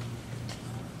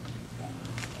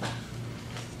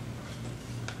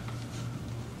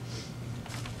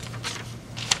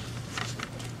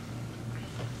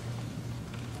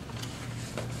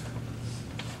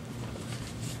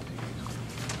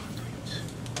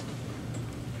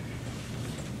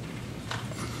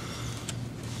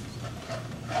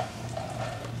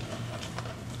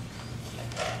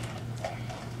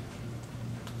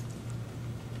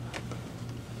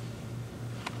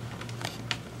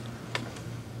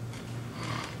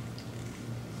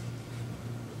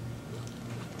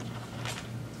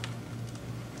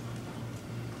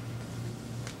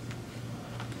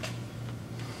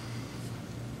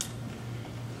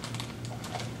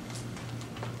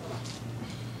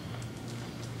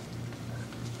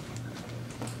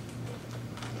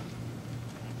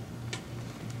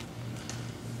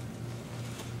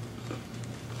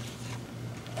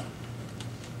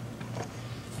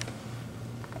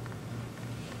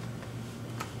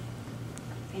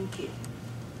 Thank you.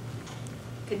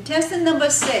 Contestant number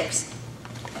 6,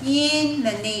 Yin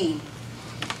Manin.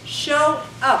 Show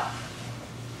up.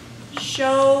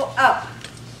 Show up.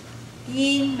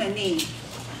 Yin Manin.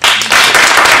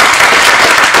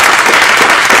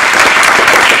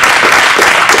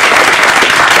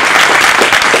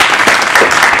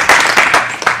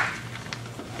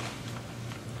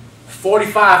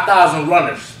 $45,000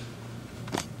 runners,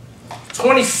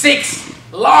 26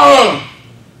 long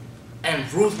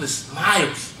and ruthless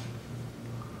miles.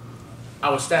 I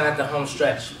was standing at the home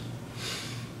stretch.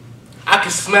 I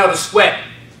could smell the sweat.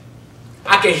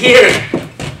 I could hear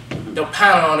the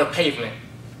pounding on the pavement.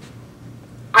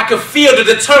 I could feel the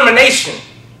determination.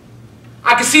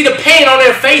 I could see the pain on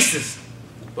their faces.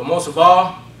 But most of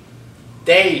all,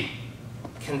 they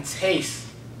can taste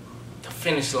the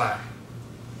finish line.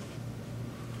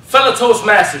 Fellow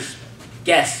Toastmasters,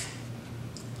 guests,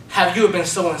 have you been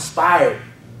so inspired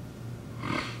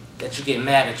that you get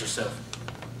mad at yourself?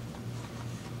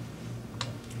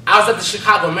 I was at the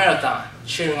Chicago Marathon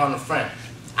cheering on a friend.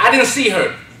 I didn't see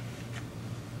her,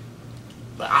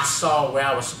 but I saw where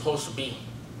I was supposed to be.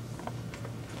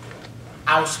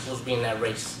 I was supposed to be in that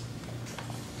race.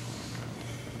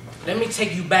 Let me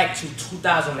take you back to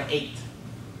 2008,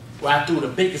 where I threw the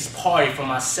biggest party for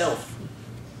myself.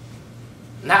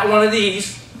 Not one of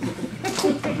these,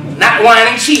 not wine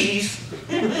and cheese,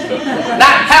 not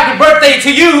happy birthday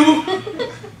to you,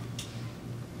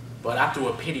 but I threw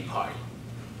a pity party.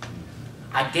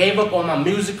 I gave up on my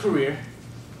music career,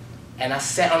 and I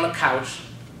sat on the couch,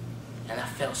 and I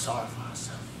felt sorry for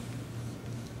myself.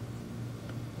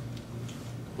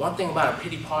 One thing about a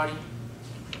pity party,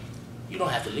 you don't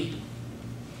have to leave.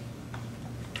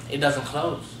 It doesn't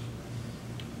close.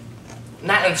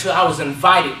 Not until I was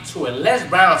invited to a Les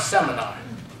Brown seminar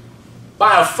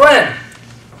by a friend.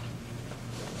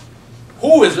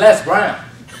 Who is Les Brown?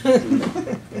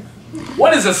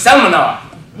 What is a seminar?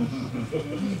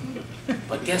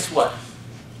 But guess what?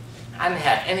 I didn't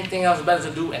have anything else better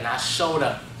to do, and I showed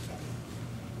up.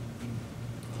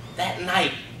 That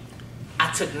night,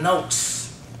 I took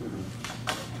notes.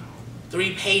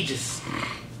 3 pages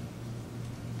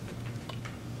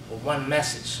with one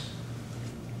message.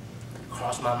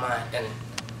 Crossed my mind, and it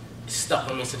stuck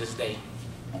with me to this day.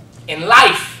 In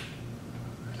life,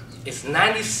 it's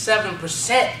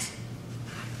 97%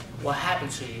 what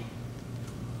happened to you,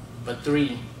 but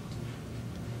 3,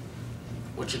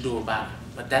 what you do about it.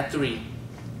 But that 3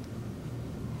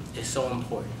 is so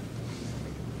important.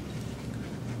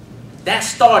 That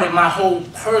started my whole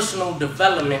personal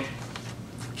development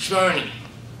journey.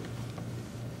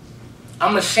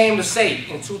 I'm ashamed to say,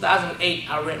 in 2008,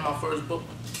 I read my first book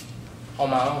on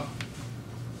my own.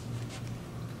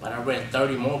 But I read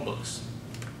 30 more books.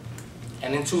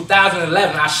 And in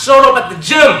 2011, I showed up at the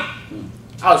gym.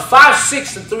 I was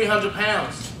 5'6" and 300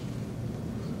 pounds.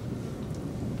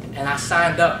 And I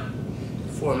signed up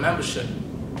for a membership.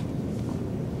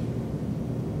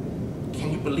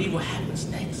 Can you believe what happens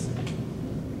next?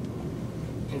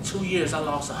 In 2 years, I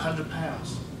lost 100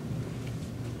 pounds.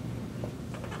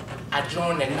 I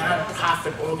joined a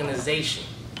non-profit organization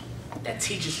that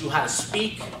teaches you how to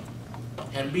speak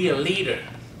and be a leader,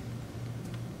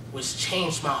 which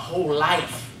changed my whole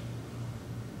life.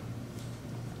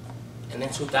 And in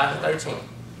 2013,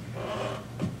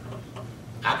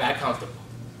 I got comfortable.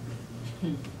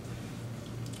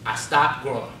 I stopped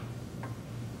growing.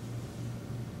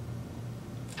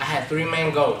 I had 3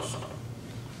 main goals: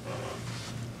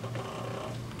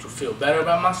 to feel better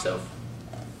about myself,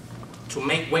 to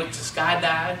make weight to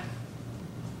skydive,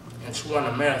 and to run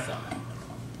a marathon.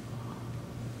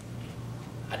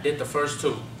 I did the first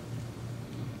 2,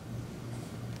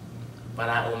 but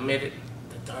I omitted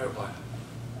the 3rd one.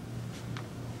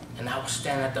 And I was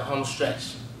standing at the home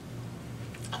stretch.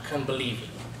 I couldn't believe it.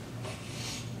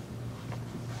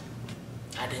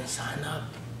 I didn't sign up.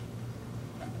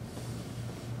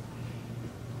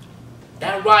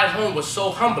 That ride home was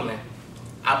so humbling.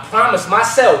 I promised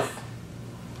myself,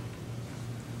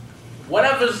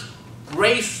 whatever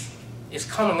race is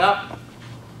coming up,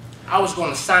 I was going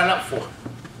to sign up for it,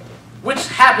 which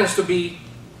happens to be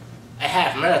a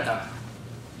half marathon,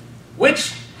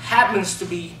 which happens to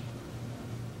be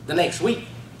the next week,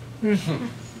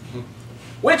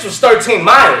 which was 13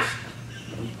 miles,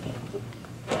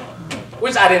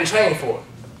 which I didn't train for.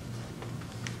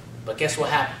 But guess what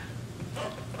happened?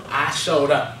 I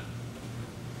showed up.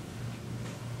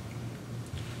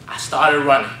 I started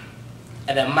running.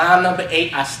 And at mile number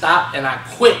 8, I stopped and I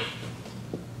quit.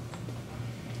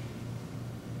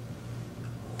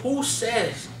 Who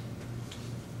says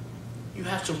you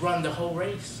have to run the whole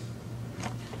race?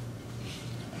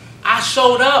 I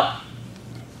showed up.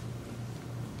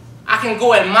 I can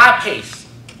go at my pace.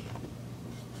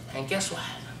 And guess what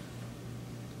happened?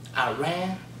 I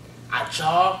ran, I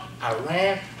jogged, I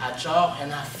ran, I jogged,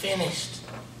 and I finished.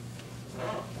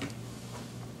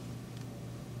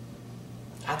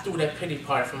 I threw that pity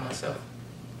party for myself.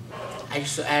 I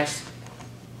used to ask,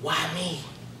 why me?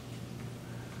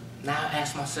 Now I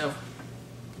ask myself,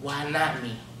 why not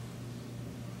me?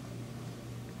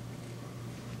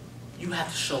 You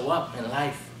have to show up in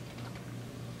life.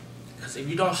 Because if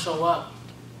you don't show up,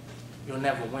 you'll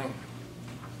never win.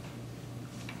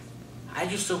 I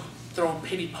used to throw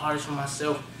pity parties for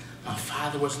myself. My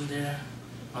father wasn't there.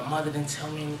 My mother didn't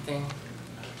tell me anything.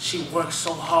 She worked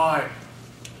so hard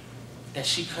that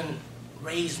she couldn't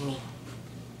raise me.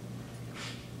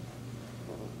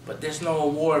 But there's no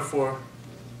award for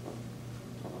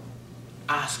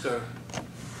Oscar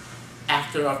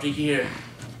Actor of the Year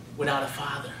without a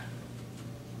father.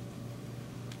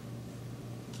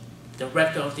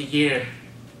 Director of the Year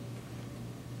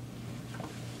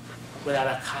without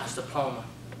a college diploma.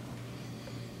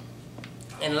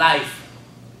 In life,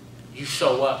 you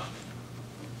show up.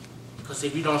 Because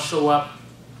if you don't show up,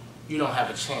 you don't have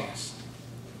a chance.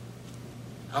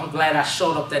 I'm glad I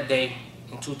showed up that day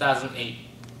in 2008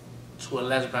 to a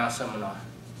Les Brown seminar.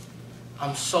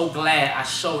 I'm so glad I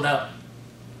showed up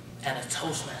at a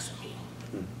Toastmasters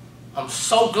meeting. I'm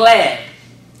so glad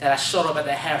that I showed up at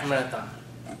that half marathon.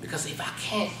 Because if I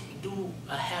can't do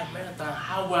a half marathon,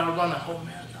 how will I run a whole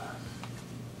marathon?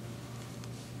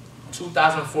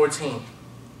 2014,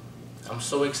 I'm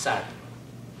so excited.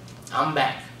 I'm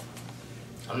back.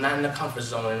 I'm not in the comfort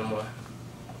zone anymore.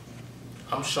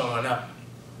 I'm showing up.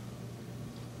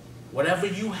 Whatever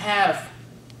you have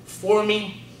for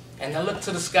me, and I look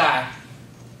to the sky,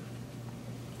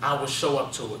 I will show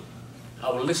up to it.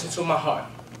 I will listen to my heart.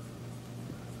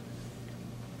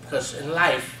 Because in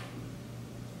life,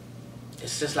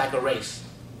 it's just like a race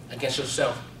against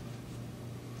yourself.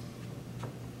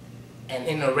 And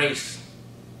in a race,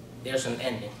 there's an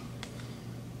ending.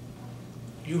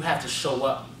 You have to show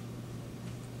up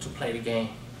to play the game.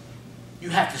 You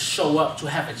have to show up to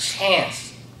have a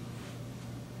chance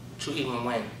to even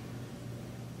win.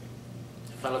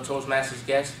 Fellow Toastmasters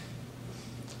guests,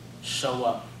 show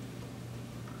up.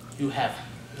 You have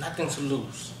nothing to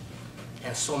lose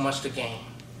and so much to gain.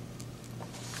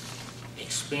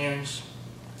 Experience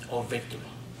or victory.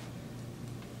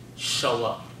 Show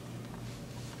up.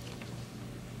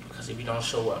 Because if you don't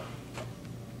show up,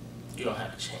 you don't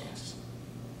have a chance.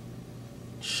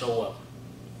 Show up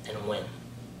and win.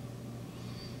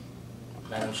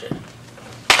 Madam Chair.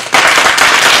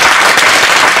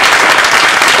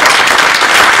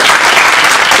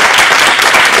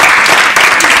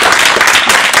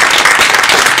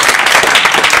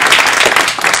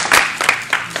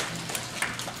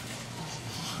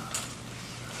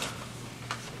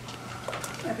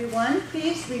 Everyone,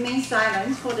 please remain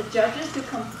silent for the judges to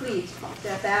complete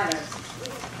their ballots.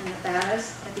 And the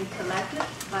ballots have been collected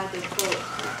by the vote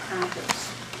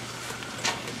counters.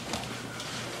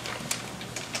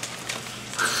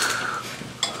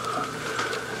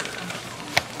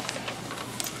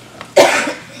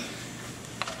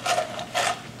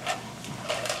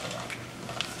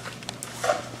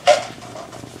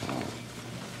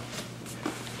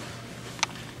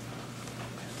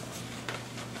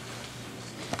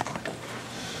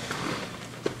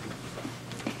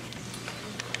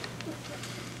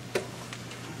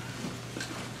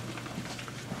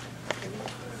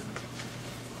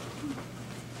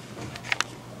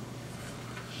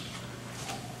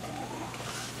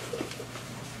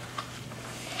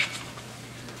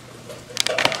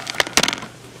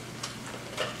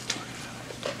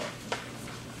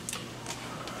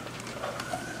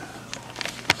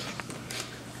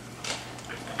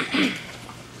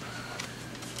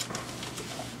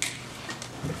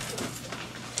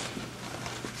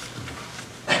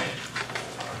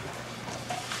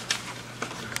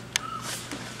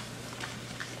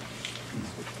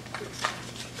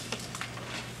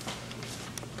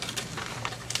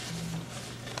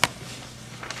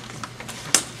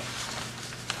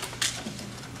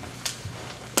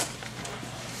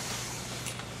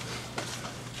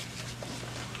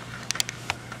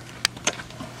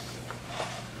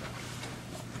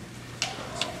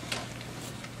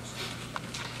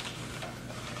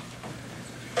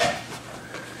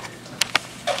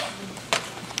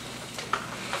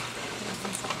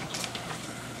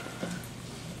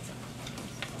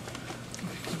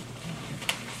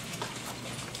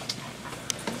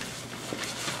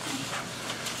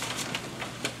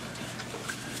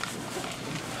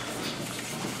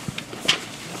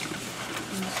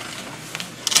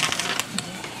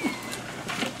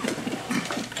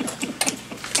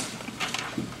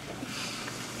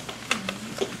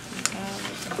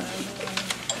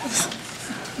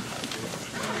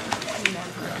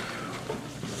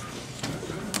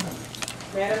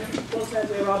 Let's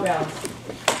wave our bells.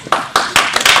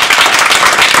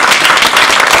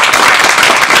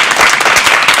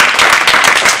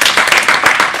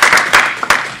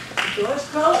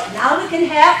 Now we can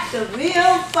have the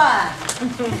real fun.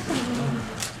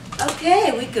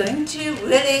 Okay, we're going to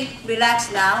really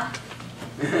relax now.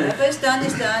 Whatever is done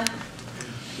is done.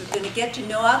 We're going to get to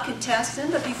know our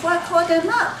contestants, but before I call them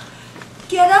up,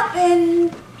 get up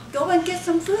and go and get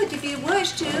some food if you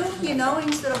wish to, you know,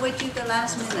 instead of waiting the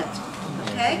last minute.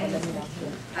 Okay?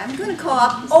 I'm going to call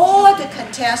up all the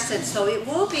contestants, so it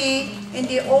will be in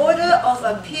the order of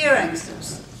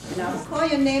appearances. And I will call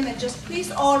your name and just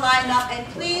please all line up and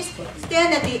please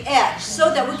stand at the edge so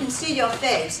that we can see your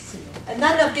face. And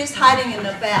none of this hiding in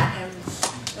the back.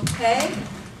 Okay?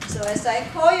 So as I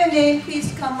call your name,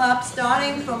 please come up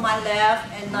starting from my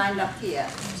left and line up here.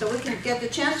 So we can get the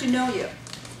chance to know you.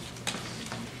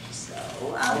 So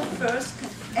our first,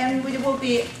 and we will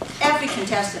be every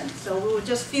contestant. So we will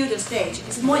just fill the stage.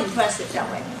 It's more impressive that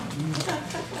way.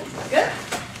 Good?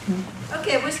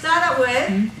 Okay, we start out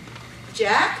with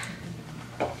Jack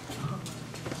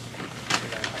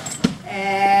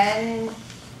and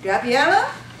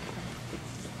Gabriella,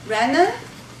 Brandon,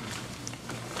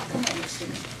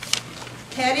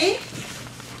 Teddy,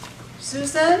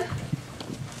 Susan,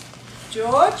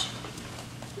 George, a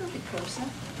little bit closer,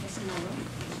 that's another.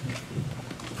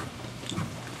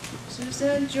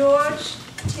 Susan, George,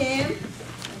 Tim,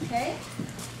 okay.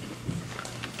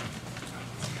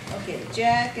 Okay,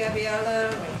 Jack, Gabriella,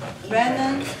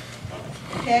 Brandon,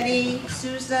 Teddy,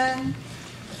 Susan,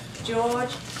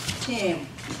 George, Tim.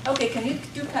 Okay, can you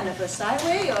do kind of a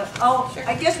sideway or, oh,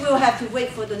 I guess we'll have to wait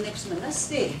for the next one. Let's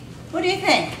see. What do you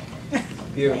think?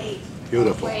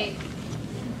 Beautiful. Wait.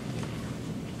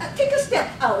 Take a step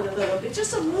out a little bit,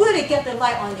 just to really get the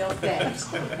light on your face.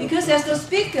 Because as the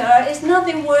speaker, it's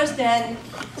nothing worse than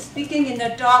speaking in the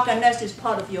dark unless it's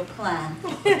part of your plan.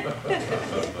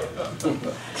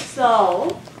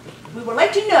 So, we would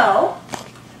like to know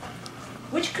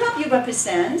which club you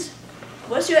represent,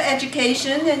 what's your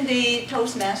education in the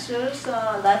Toastmasters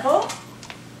level,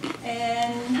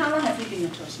 and how long have you been a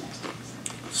Toastmaster?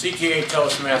 CTA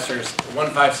Toastmasters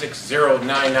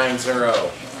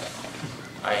 1560990.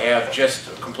 I have just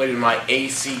completed my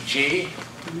ACG,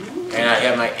 and I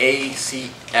have my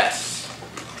ACS,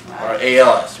 or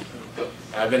ALS.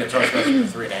 I've been a Toastmaster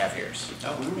for 3.5 years.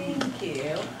 Thank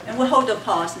you. And we'll hold a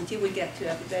pause until we get to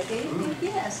everybody.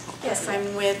 Yes. Yes,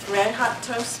 I'm with Red Hot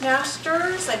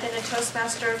Toastmasters. I've been a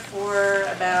Toastmaster for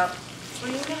about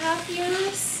 3.5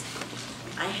 years.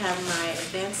 I have my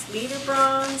Advanced Leader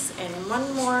Bronze and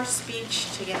one more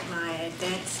speech to get my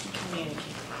Advanced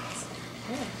Communicator Bronze.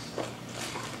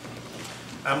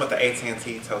 I'm with the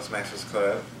AT&T Toastmasters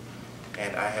Club,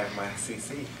 and I have my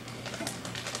CC.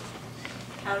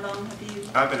 How long have you?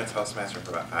 I've been a Toastmaster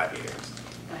for about 5 years.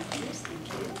 5 years, thank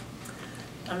you.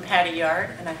 I'm Patty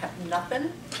Yard, and I have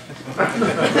nothing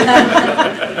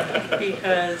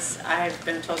because I've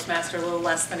been a Toastmaster a little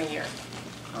less than a year.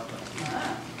 Wow.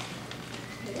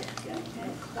 Good, good,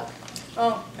 good.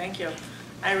 Oh, thank you.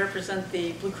 I represent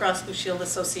the Blue Cross Blue Shield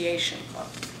Association Club.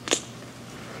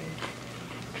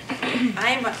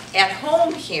 I'm at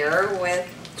home here with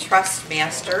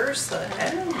Trustmasters,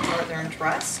 Northern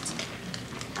Trust.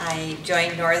 I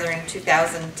joined Northern in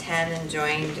 2010 and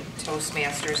joined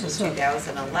Toastmasters in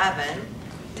 2011.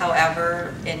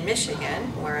 However, in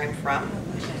Michigan, where I'm from,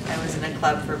 I was in a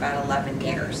club for about 11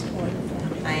 years.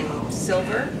 I'm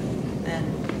silver and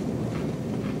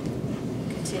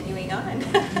continuing on.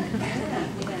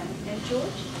 Yeah. And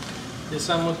George? Yes,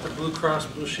 I'm with the Blue Cross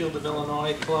Blue Shield of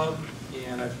Illinois Club,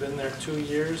 and I've been there 2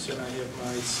 years, and I have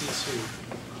my CC.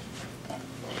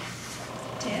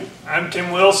 Tim? I'm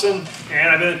Tim Wilson, and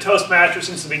I've been a Toastmaster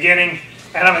since the beginning,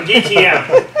 and I'm a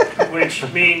DTM, which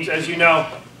means, as you know,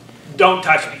 don't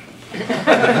touch me.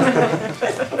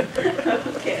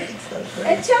 Okay.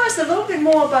 And tell us a little bit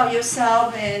more about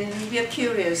yourself, and we're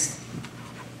curious.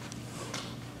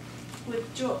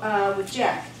 With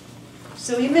Jack.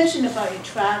 So you mentioned about your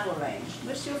traveling.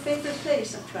 What's your favorite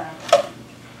place of travel? God,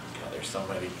 there's so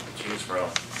many to choose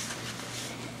from.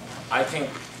 I think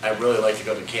I really like to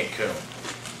go to Cancun.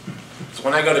 So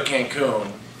when I go to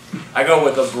Cancun, I go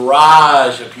with a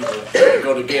barrage of people that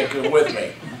go to Cancun with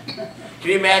me. Can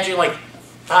you imagine like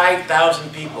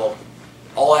 5,000 people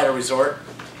all at a resort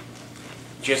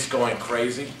just going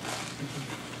crazy?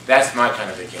 That's my kind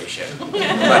of vacation.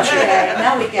 Okay,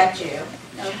 now we got you.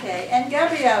 Okay, and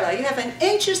Gabriella, you have an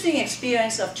interesting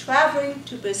experience of traveling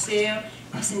to Brazil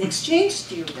as an exchange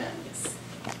student.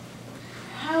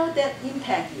 How did that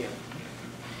impact you?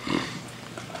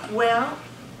 Well,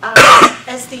 as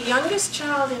As the youngest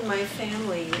child in my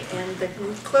family and the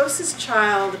closest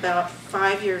child, about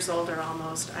 5 years older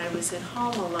almost, I was at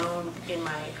home alone in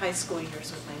my high school years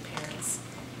with my parents.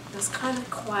 It was kind of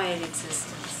quiet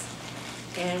existence.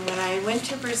 And when I went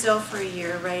to Brazil for a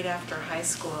year right after high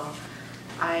school,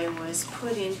 I was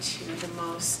put into the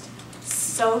most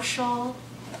social,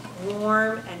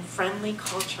 warm, and friendly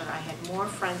culture. I had more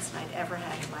friends than I'd ever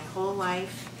had in my whole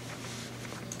life.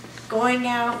 Going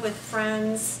out with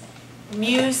friends,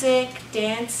 music,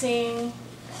 dancing,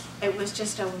 it was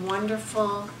just a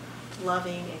wonderful,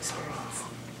 loving experience.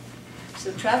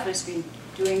 So Travis been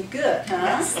doing good, huh?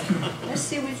 Yes. Let's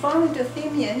see, we found the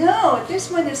theme here. No, this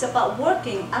one is about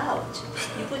working out.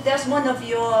 You put that's one of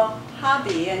your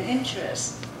hobby and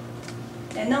interests.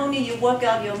 And not only you work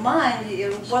out your mind,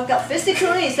 you work out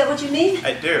physically. Is that what you mean?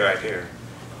 I do.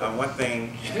 One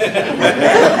thing,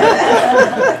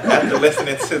 after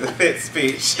listening to the FIT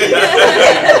speech,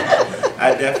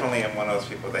 I definitely am one of those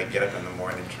people that get up in the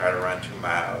morning and try to run 2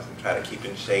 miles and try to keep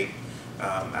in shape.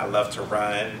 I love to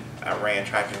run. I ran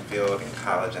track and field in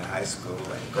college and high school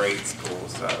and grade school,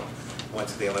 so went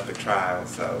to the Olympic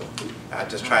trials. So I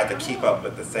just tried to keep up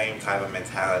with the same type of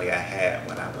mentality I had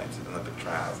when I went to the Olympic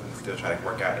trials, and still try to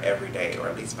work out every day or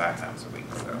at least 5 times a week.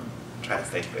 So try to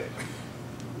stay fit.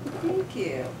 Thank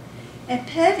you. And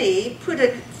Patty put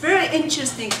a very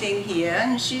interesting thing here,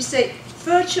 and she said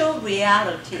virtual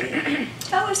reality.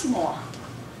 Tell us more.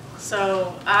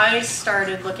 So I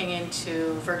started looking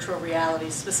into virtual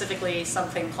reality, specifically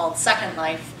something called Second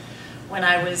Life, when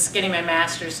I was getting my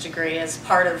master's degree, as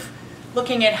part of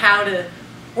looking at how to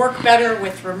work better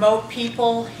with remote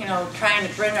people, you know, trying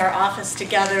to bring our office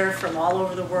together from all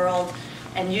over the world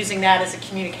and using that as a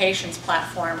communications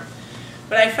platform.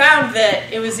 But I found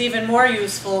that it was even more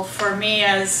useful for me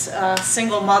as a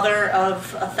single mother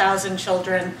of 1,000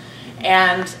 children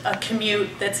and a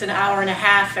commute that's an hour and a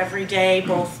half every day,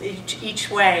 both each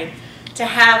way, to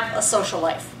have a social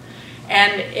life.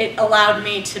 And it allowed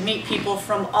me to meet people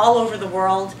from all over the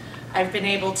world. I've been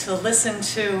able to listen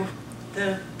to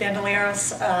the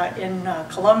bandolieros in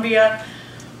Colombia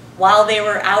while they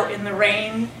were out in the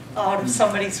rain, out of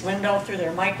somebody's window through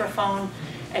their microphone,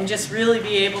 and just really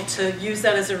be able to use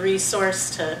that as a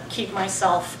resource to keep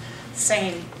myself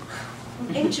sane.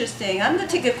 Interesting. I'm going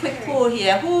to take a quick poll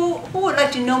here. Who would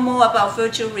like to know more about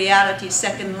virtual reality,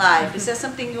 Second Life? Is that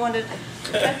something you want to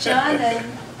touch on?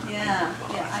 And yeah,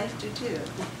 I do too.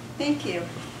 Thank you.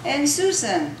 And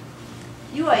Susan,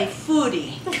 you are a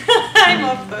foodie. I'm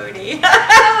a foodie.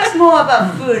 Tell us more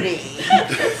about foodie.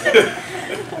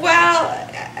 Well,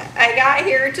 I got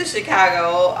here to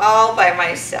Chicago all by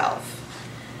myself.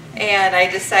 And I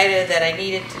decided that I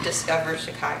needed to discover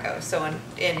Chicago. So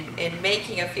in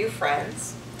making a few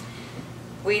friends,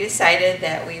 we decided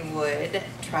that we would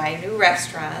try new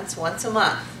restaurants once a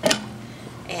month.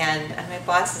 And my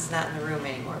boss is not in the room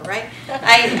anymore, right?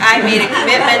 I made a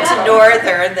commitment to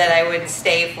Northern that I would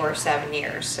stay for 7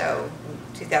 years. So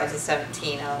in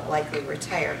 2017, I'll likely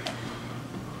retire.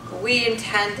 We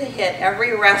intend to hit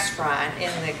every restaurant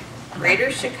in the greater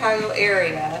Chicago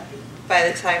area by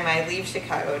the time I leave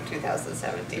Chicago in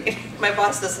 2017. My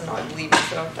boss doesn't know I'm leaving,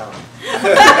 so don't tell him.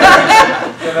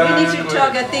 We need to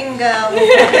talk, I think, the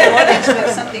audience will have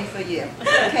something for you.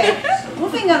 Okay,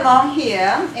 moving along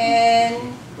here,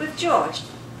 and with George,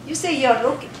 you say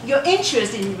your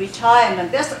interest in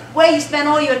retirement, that's where you spend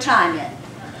all your time in.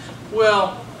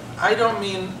 Well, I don't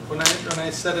mean, when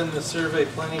I said in the survey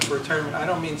planning for retirement, I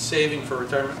don't mean saving for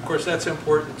retirement. Of course, that's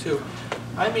important too.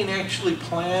 I mean actually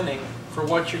planning for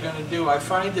what you're going to do. I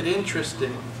find it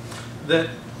interesting that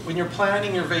when you're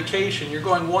planning your vacation, you're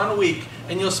going 1 week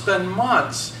and you'll spend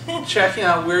months checking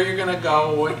out where you're going to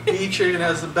go, what beach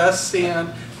has the best sand,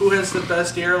 who has the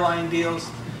best airline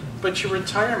deals. But your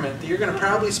retirement, you're going to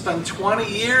probably spend 20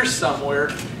 years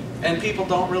somewhere and people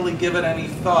don't really give it any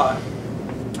thought.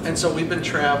 And so we've been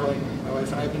traveling. My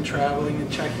wife and I have been traveling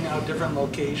and checking out different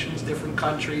locations, different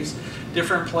countries,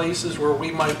 different places where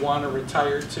we might want to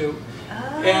retire to.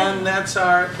 And that's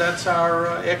our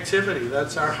activity,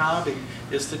 that's our hobby,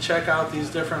 is to check out these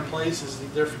different places, these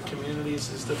different communities,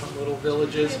 these different little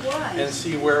villages, and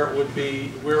see where it would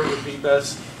be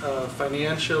best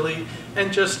financially,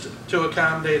 and just to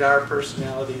accommodate our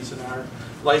personalities and our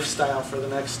lifestyle for the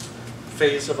next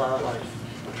phase of our life.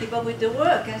 Keep up with the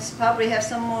work, and probably have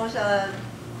some more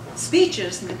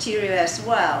speeches material as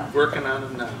well. Working on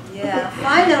them now. Yeah.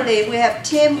 Finally, we have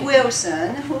Tim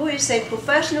Wilson, who is a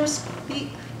professional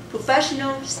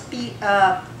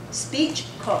speech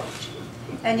coach.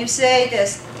 And you say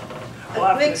there's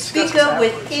a great speaker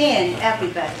within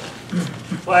everybody.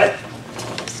 What?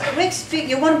 great speaker.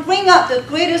 You want to bring up the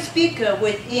greatest speaker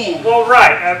within. Well,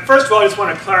 right. First of all, I just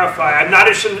want to clarify. I'm not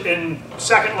interested in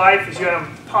Second Life, as you have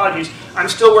apologies. I'm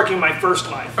still working my first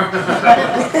life.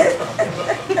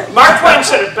 Mark Twain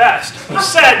said it best. He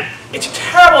said, it's a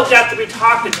terrible death to be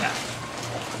talked to death.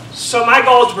 So my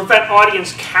goal is to prevent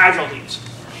audience casualties.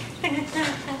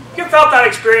 You felt that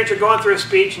experience, you're going through a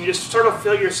speech and you just sort of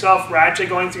feel yourself gradually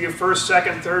going through your first,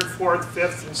 second, third, fourth,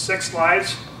 fifth, and sixth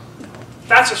slides?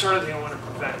 That's the sort of thing I want to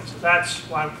prevent. So that's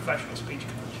why I'm a professional speech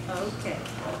coach. Okay.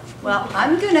 Well,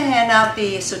 I'm going to hand out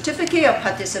the certificate of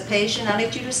participation. I'll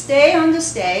let you to stay on the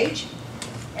stage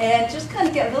and just kind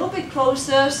of get a little bit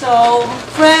closer. So,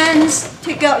 friends,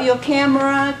 take out your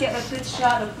camera, get a good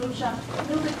shot, a group shot, a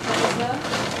little bit closer.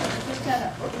 Just kind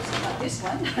of, oops, not this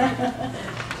one.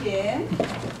 Jim.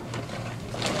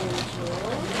 And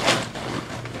George.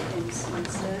 And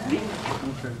Susan.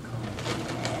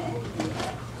 And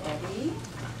Eddie.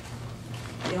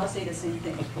 They all say the same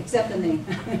thing, except the name.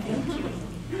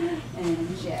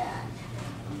 And Jack.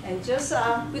 And just,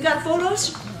 we got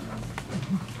photos?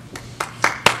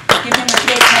 Give them a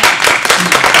big hand.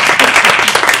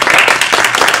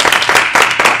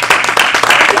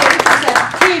 Okay, this is a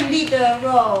team leader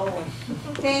role.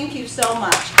 Thank you so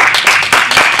much.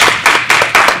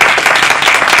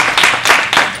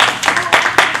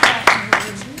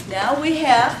 Now we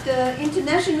have the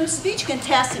international speech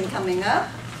contestant coming up.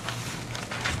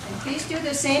 Please do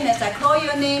the same as I call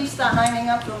your name, start lining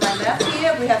up from my left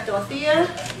here. We have Dorothea,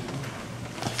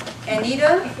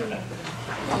 Anita,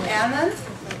 Alan.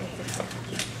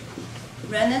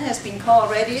 Brennan has been called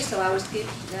already, so I will skip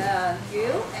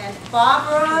you. And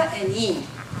Barbara and Ian.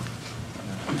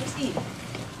 Where's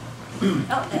Ian?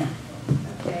 Out there.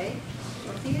 Okay.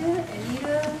 Dorothea,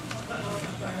 Anita,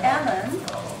 Alan,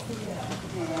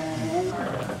 and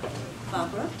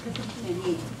Barbara, and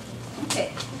Ian.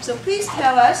 Okay, so please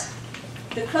tell us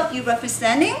the club you're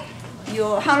representing,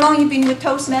 how long you've been with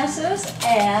Toastmasters,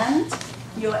 and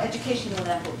your educational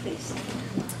level, please.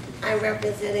 I'm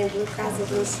representing Blue Cross and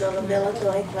Blue Shield of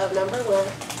Illinois, Club number 1.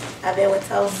 I've been with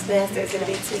Toastmasters, it'll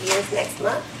be 2 years next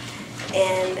month.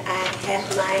 And I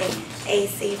have my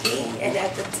ACB, and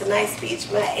after tonight's speech,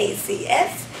 my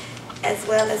ACS, as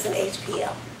well as an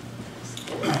HPL.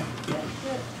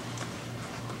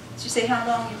 Did you say how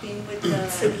long you've been with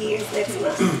 2 years next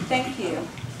month. Thank you.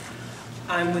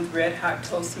 I'm with Red Hot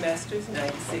Toastmasters,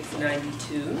 96,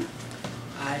 92.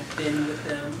 I've been with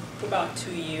them for about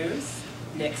 2 years.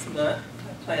 Next month,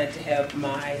 I plan to have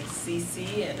my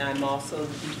CC, and I'm also the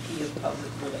VP of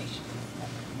Public Relations.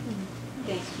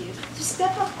 Thank you. Just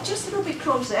step up just a little bit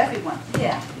closer, everyone.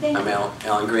 Yeah. Thank I'm you.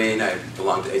 Alan Green. I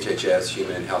belong to HHS,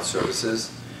 Human and Health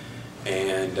Services,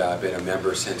 and I've been a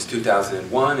member since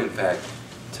 2001. In fact,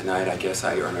 tonight I guess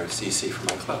I earn a CC for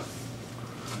my club.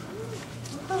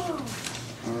 Oh.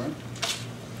 All right.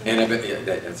 And I bet, yeah,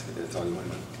 that's all you want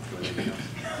to know.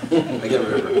 I can't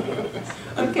remember.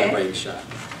 I'm brain shot.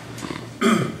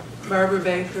 Barbara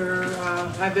Baker.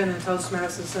 I've been in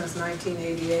Toastmasters since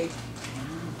 1988.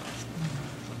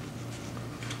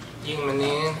 Ying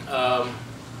Manin,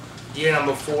 year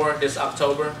number 4 this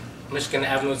October, Michigan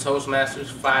Avenue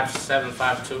Toastmasters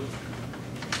 5752.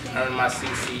 Earned my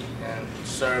CC and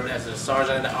served as a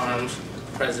Sergeant at Arms,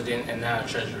 President, and now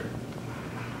Treasurer.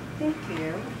 Thank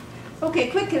you.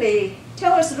 Okay, quickly,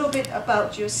 tell us a little bit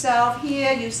about yourself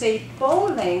here. You say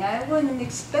bowling. I wouldn't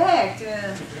expect.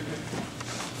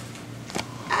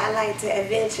 I like to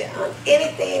adventure on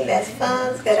anything that's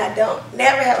fun that I don't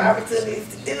never have opportunities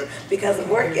to do because of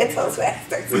work at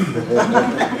Toastmasters.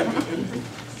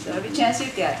 So every chance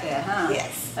you get there, huh?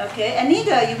 Yes. Okay,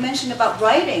 Anita, you mentioned about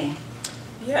writing.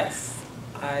 Yes,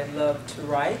 I love to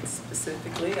write.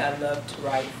 Specifically, I love to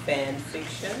write fan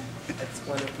fiction. That's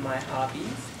one of my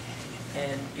hobbies.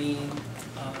 And being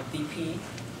VP,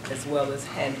 as well as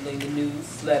handling the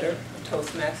newsletter,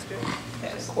 Toastmaster,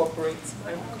 that incorporates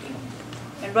my writing.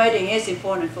 And writing is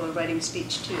important for writing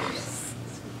speech too. Yes.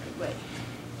 Great.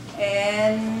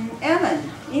 And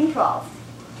Ellen, improv.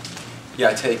 Yeah,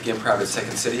 I take improv at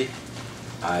Second City.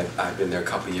 I've been there a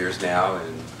couple of years now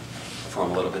and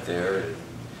perform a little bit there. And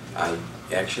I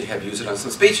actually have used it on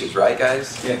some speeches, right,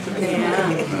 guys? Yeah,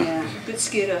 yeah. Good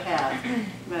skill to have.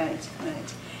 Right,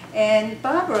 right. And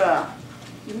Barbara,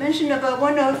 you mentioned about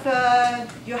one of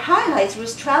your highlights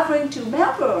was traveling to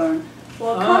Melbourne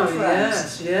for a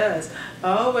conference. Yes, yes.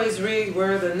 I always read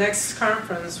where the next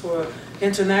conference for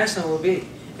international will be.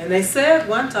 And they said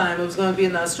one time it was going to be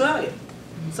in Australia.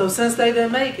 So since they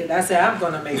didn't make it, I said, I'm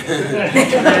going to make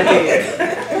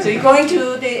it. So you're going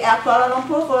to the Kuala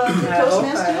Lumpur for the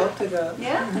Toastmasters? I hope to go.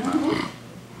 Yeah?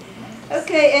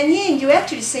 Okay, and Ying, you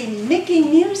actually say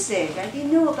making music. I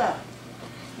didn't know about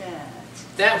that.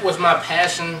 That was my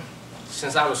passion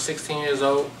since I was 16 years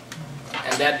old,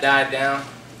 and that died down,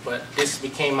 but this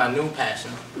became my new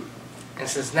passion. And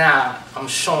since now I'm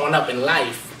showing up in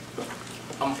life,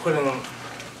 I'm putting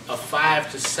a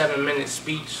 5 to 7 minute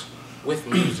speech with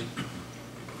music.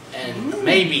 And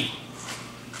maybe,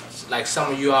 like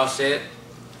some of you all said,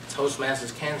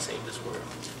 Toastmasters can save this world.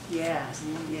 Yes,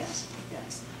 yes,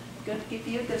 yes. Going to give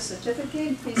you the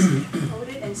certificate. Please hold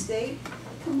it and stay.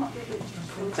 Come up a bit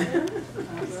closer.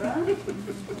 Barbara,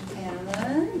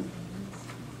 Ellen,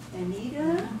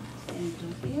 Anita, and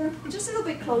here. Just a little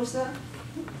bit closer.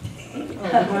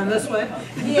 Oh, going this way?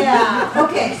 Yeah.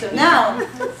 Okay, so now,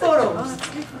 photos.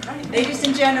 Ladies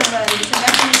and gentlemen, it's an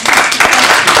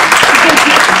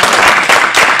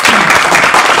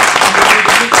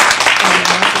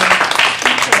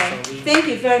Okay. Thank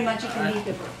you very much. You can leave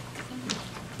the book.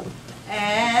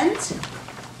 And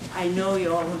I know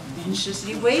you're all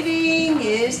anxiously waiting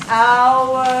is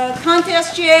our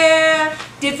contest chair,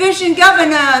 Division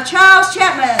Governor Charles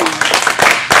Chapman.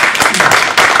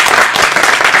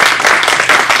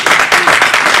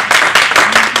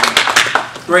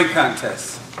 Great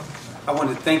contest. I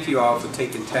want to thank you all for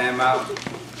taking time out.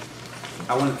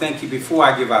 I want to thank you before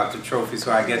I give out the trophy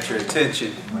so I get your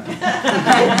attention.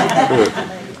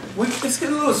 It's a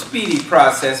little speedy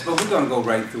process, but we're going to go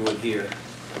right through it here.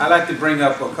 I'd like to bring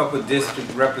up a couple of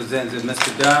district representatives,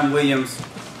 Mr. Don Williams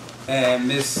and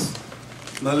Miss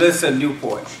Melissa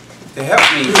Newport, to help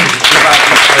me give out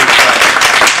this great prize.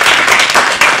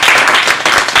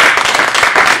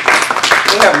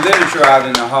 They have literature out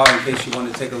in the hall in case you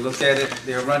want to take a look at it.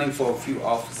 They're running for a few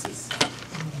offices.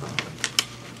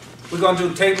 We're going to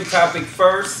do table topic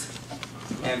first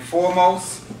and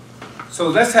foremost. So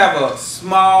let's have a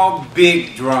small,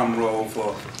 big drum roll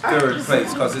for third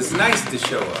place, because it's nice to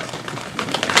show up.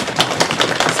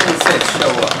 Someone said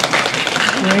show up.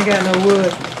 We ain't got no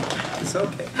wood. It's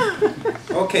okay.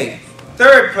 Okay,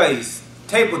 third place,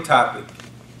 table topic,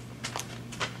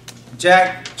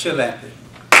 Jack Chilapi.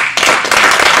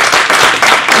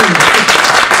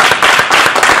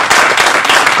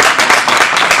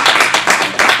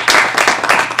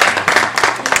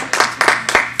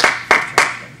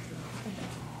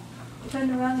 Turn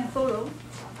around and photo.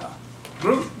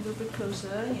 Group. A little bit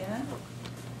closer, yeah.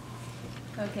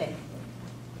 Okay.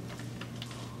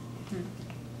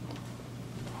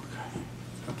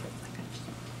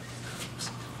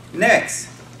 Next.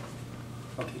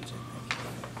 Okay, Jack.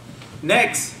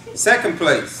 Next, second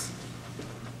place.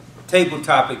 Table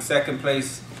topic, second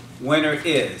place. Winner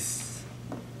is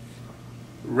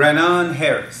Renan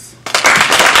Harris.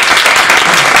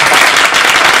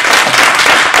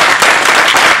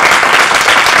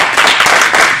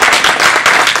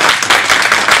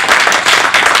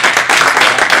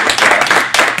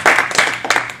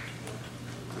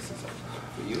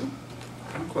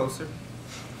 Closer.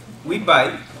 We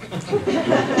bite.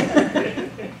 Okay.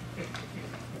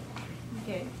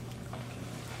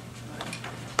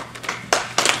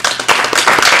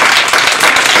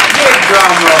 Big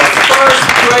drum roll. First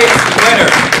place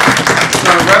winner.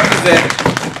 Going to represent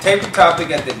table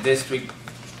topic at the district,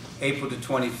 April the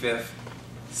 25th,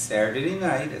 Saturday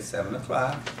night at 7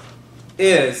 o'clock,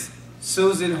 is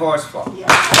Susan Horsfall.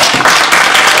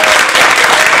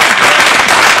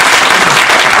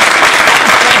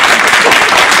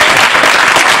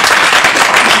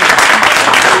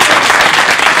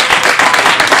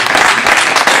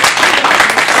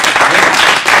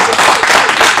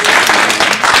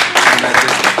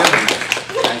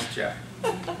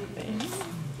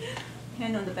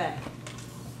 Hand on the back.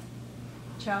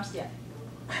 Charles, yeah.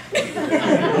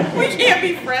 We can't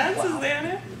be friends, is that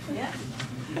it? Yeah.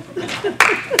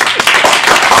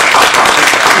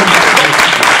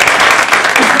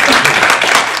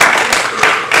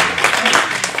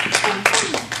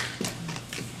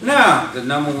 Now, the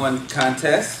number one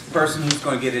contest, person who's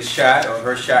going to get his shot or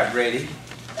her shot ready,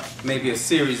 maybe a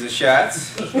series of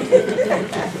shots.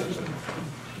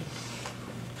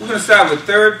 We're going to start with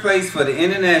third place for the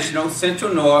International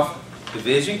Central North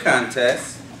Division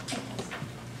Contest.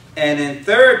 And in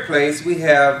third place, we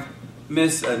have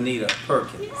Miss Anita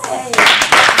Perkins.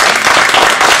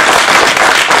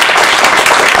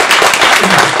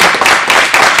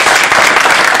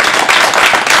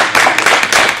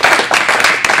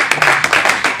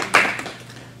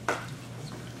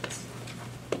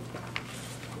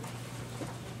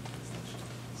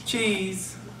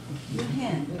 Cheese. Your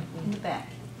hand in the back.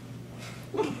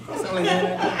 That's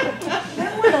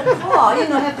What a call. You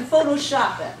know, have to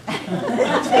Photoshop it.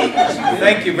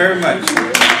 Thank you very much.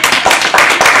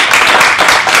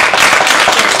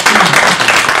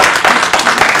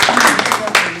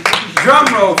 Drum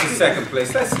roll for second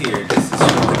place. Let's hear it. This is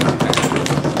short.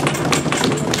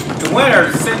 The winner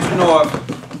of the Central North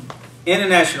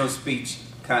International Speech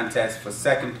Contest for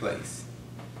second place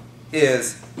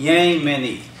is Yang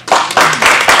Mini.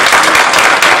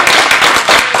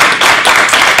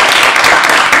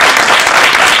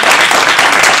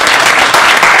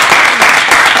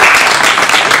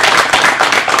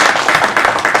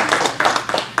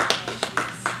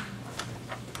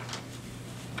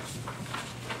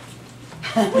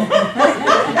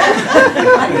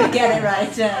 I didn't get it right.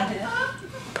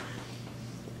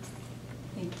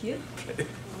 Thank you.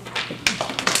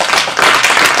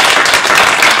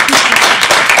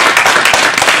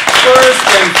 First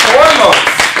and foremost,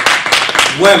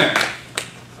 winner,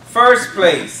 first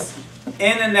place,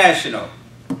 International,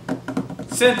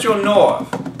 Central North,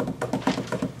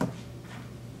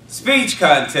 Speech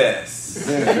Contest.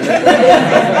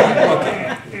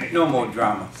 Okay, no more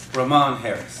drama. Ramon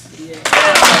Harris.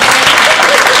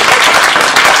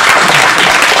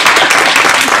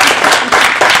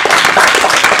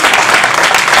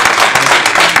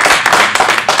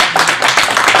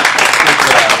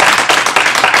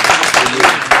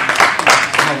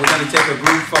 Take a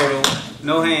group photo,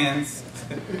 no hands.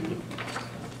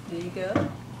 There you go.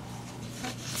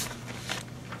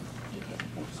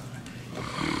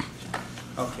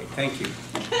 Okay, thank you. I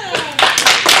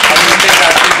don't think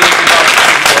I should get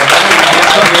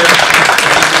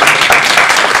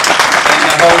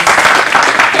and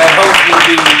the host will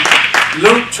be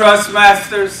Luke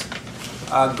Toastmasters.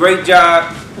 Great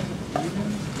job.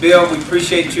 Bill, we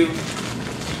appreciate you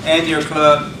and your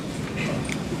club.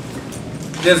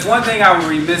 There's one thing I was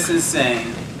remiss in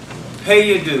saying. Pay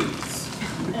your dues.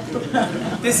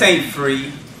 This ain't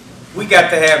free. We got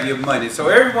to have your money. So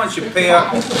everyone should pay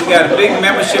up. We got a big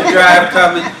membership drive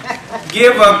coming.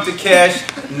 Give up the cash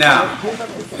now.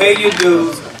 Pay your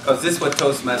dues, because this is what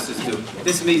Toastmasters do.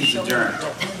 This meeting's adjourned.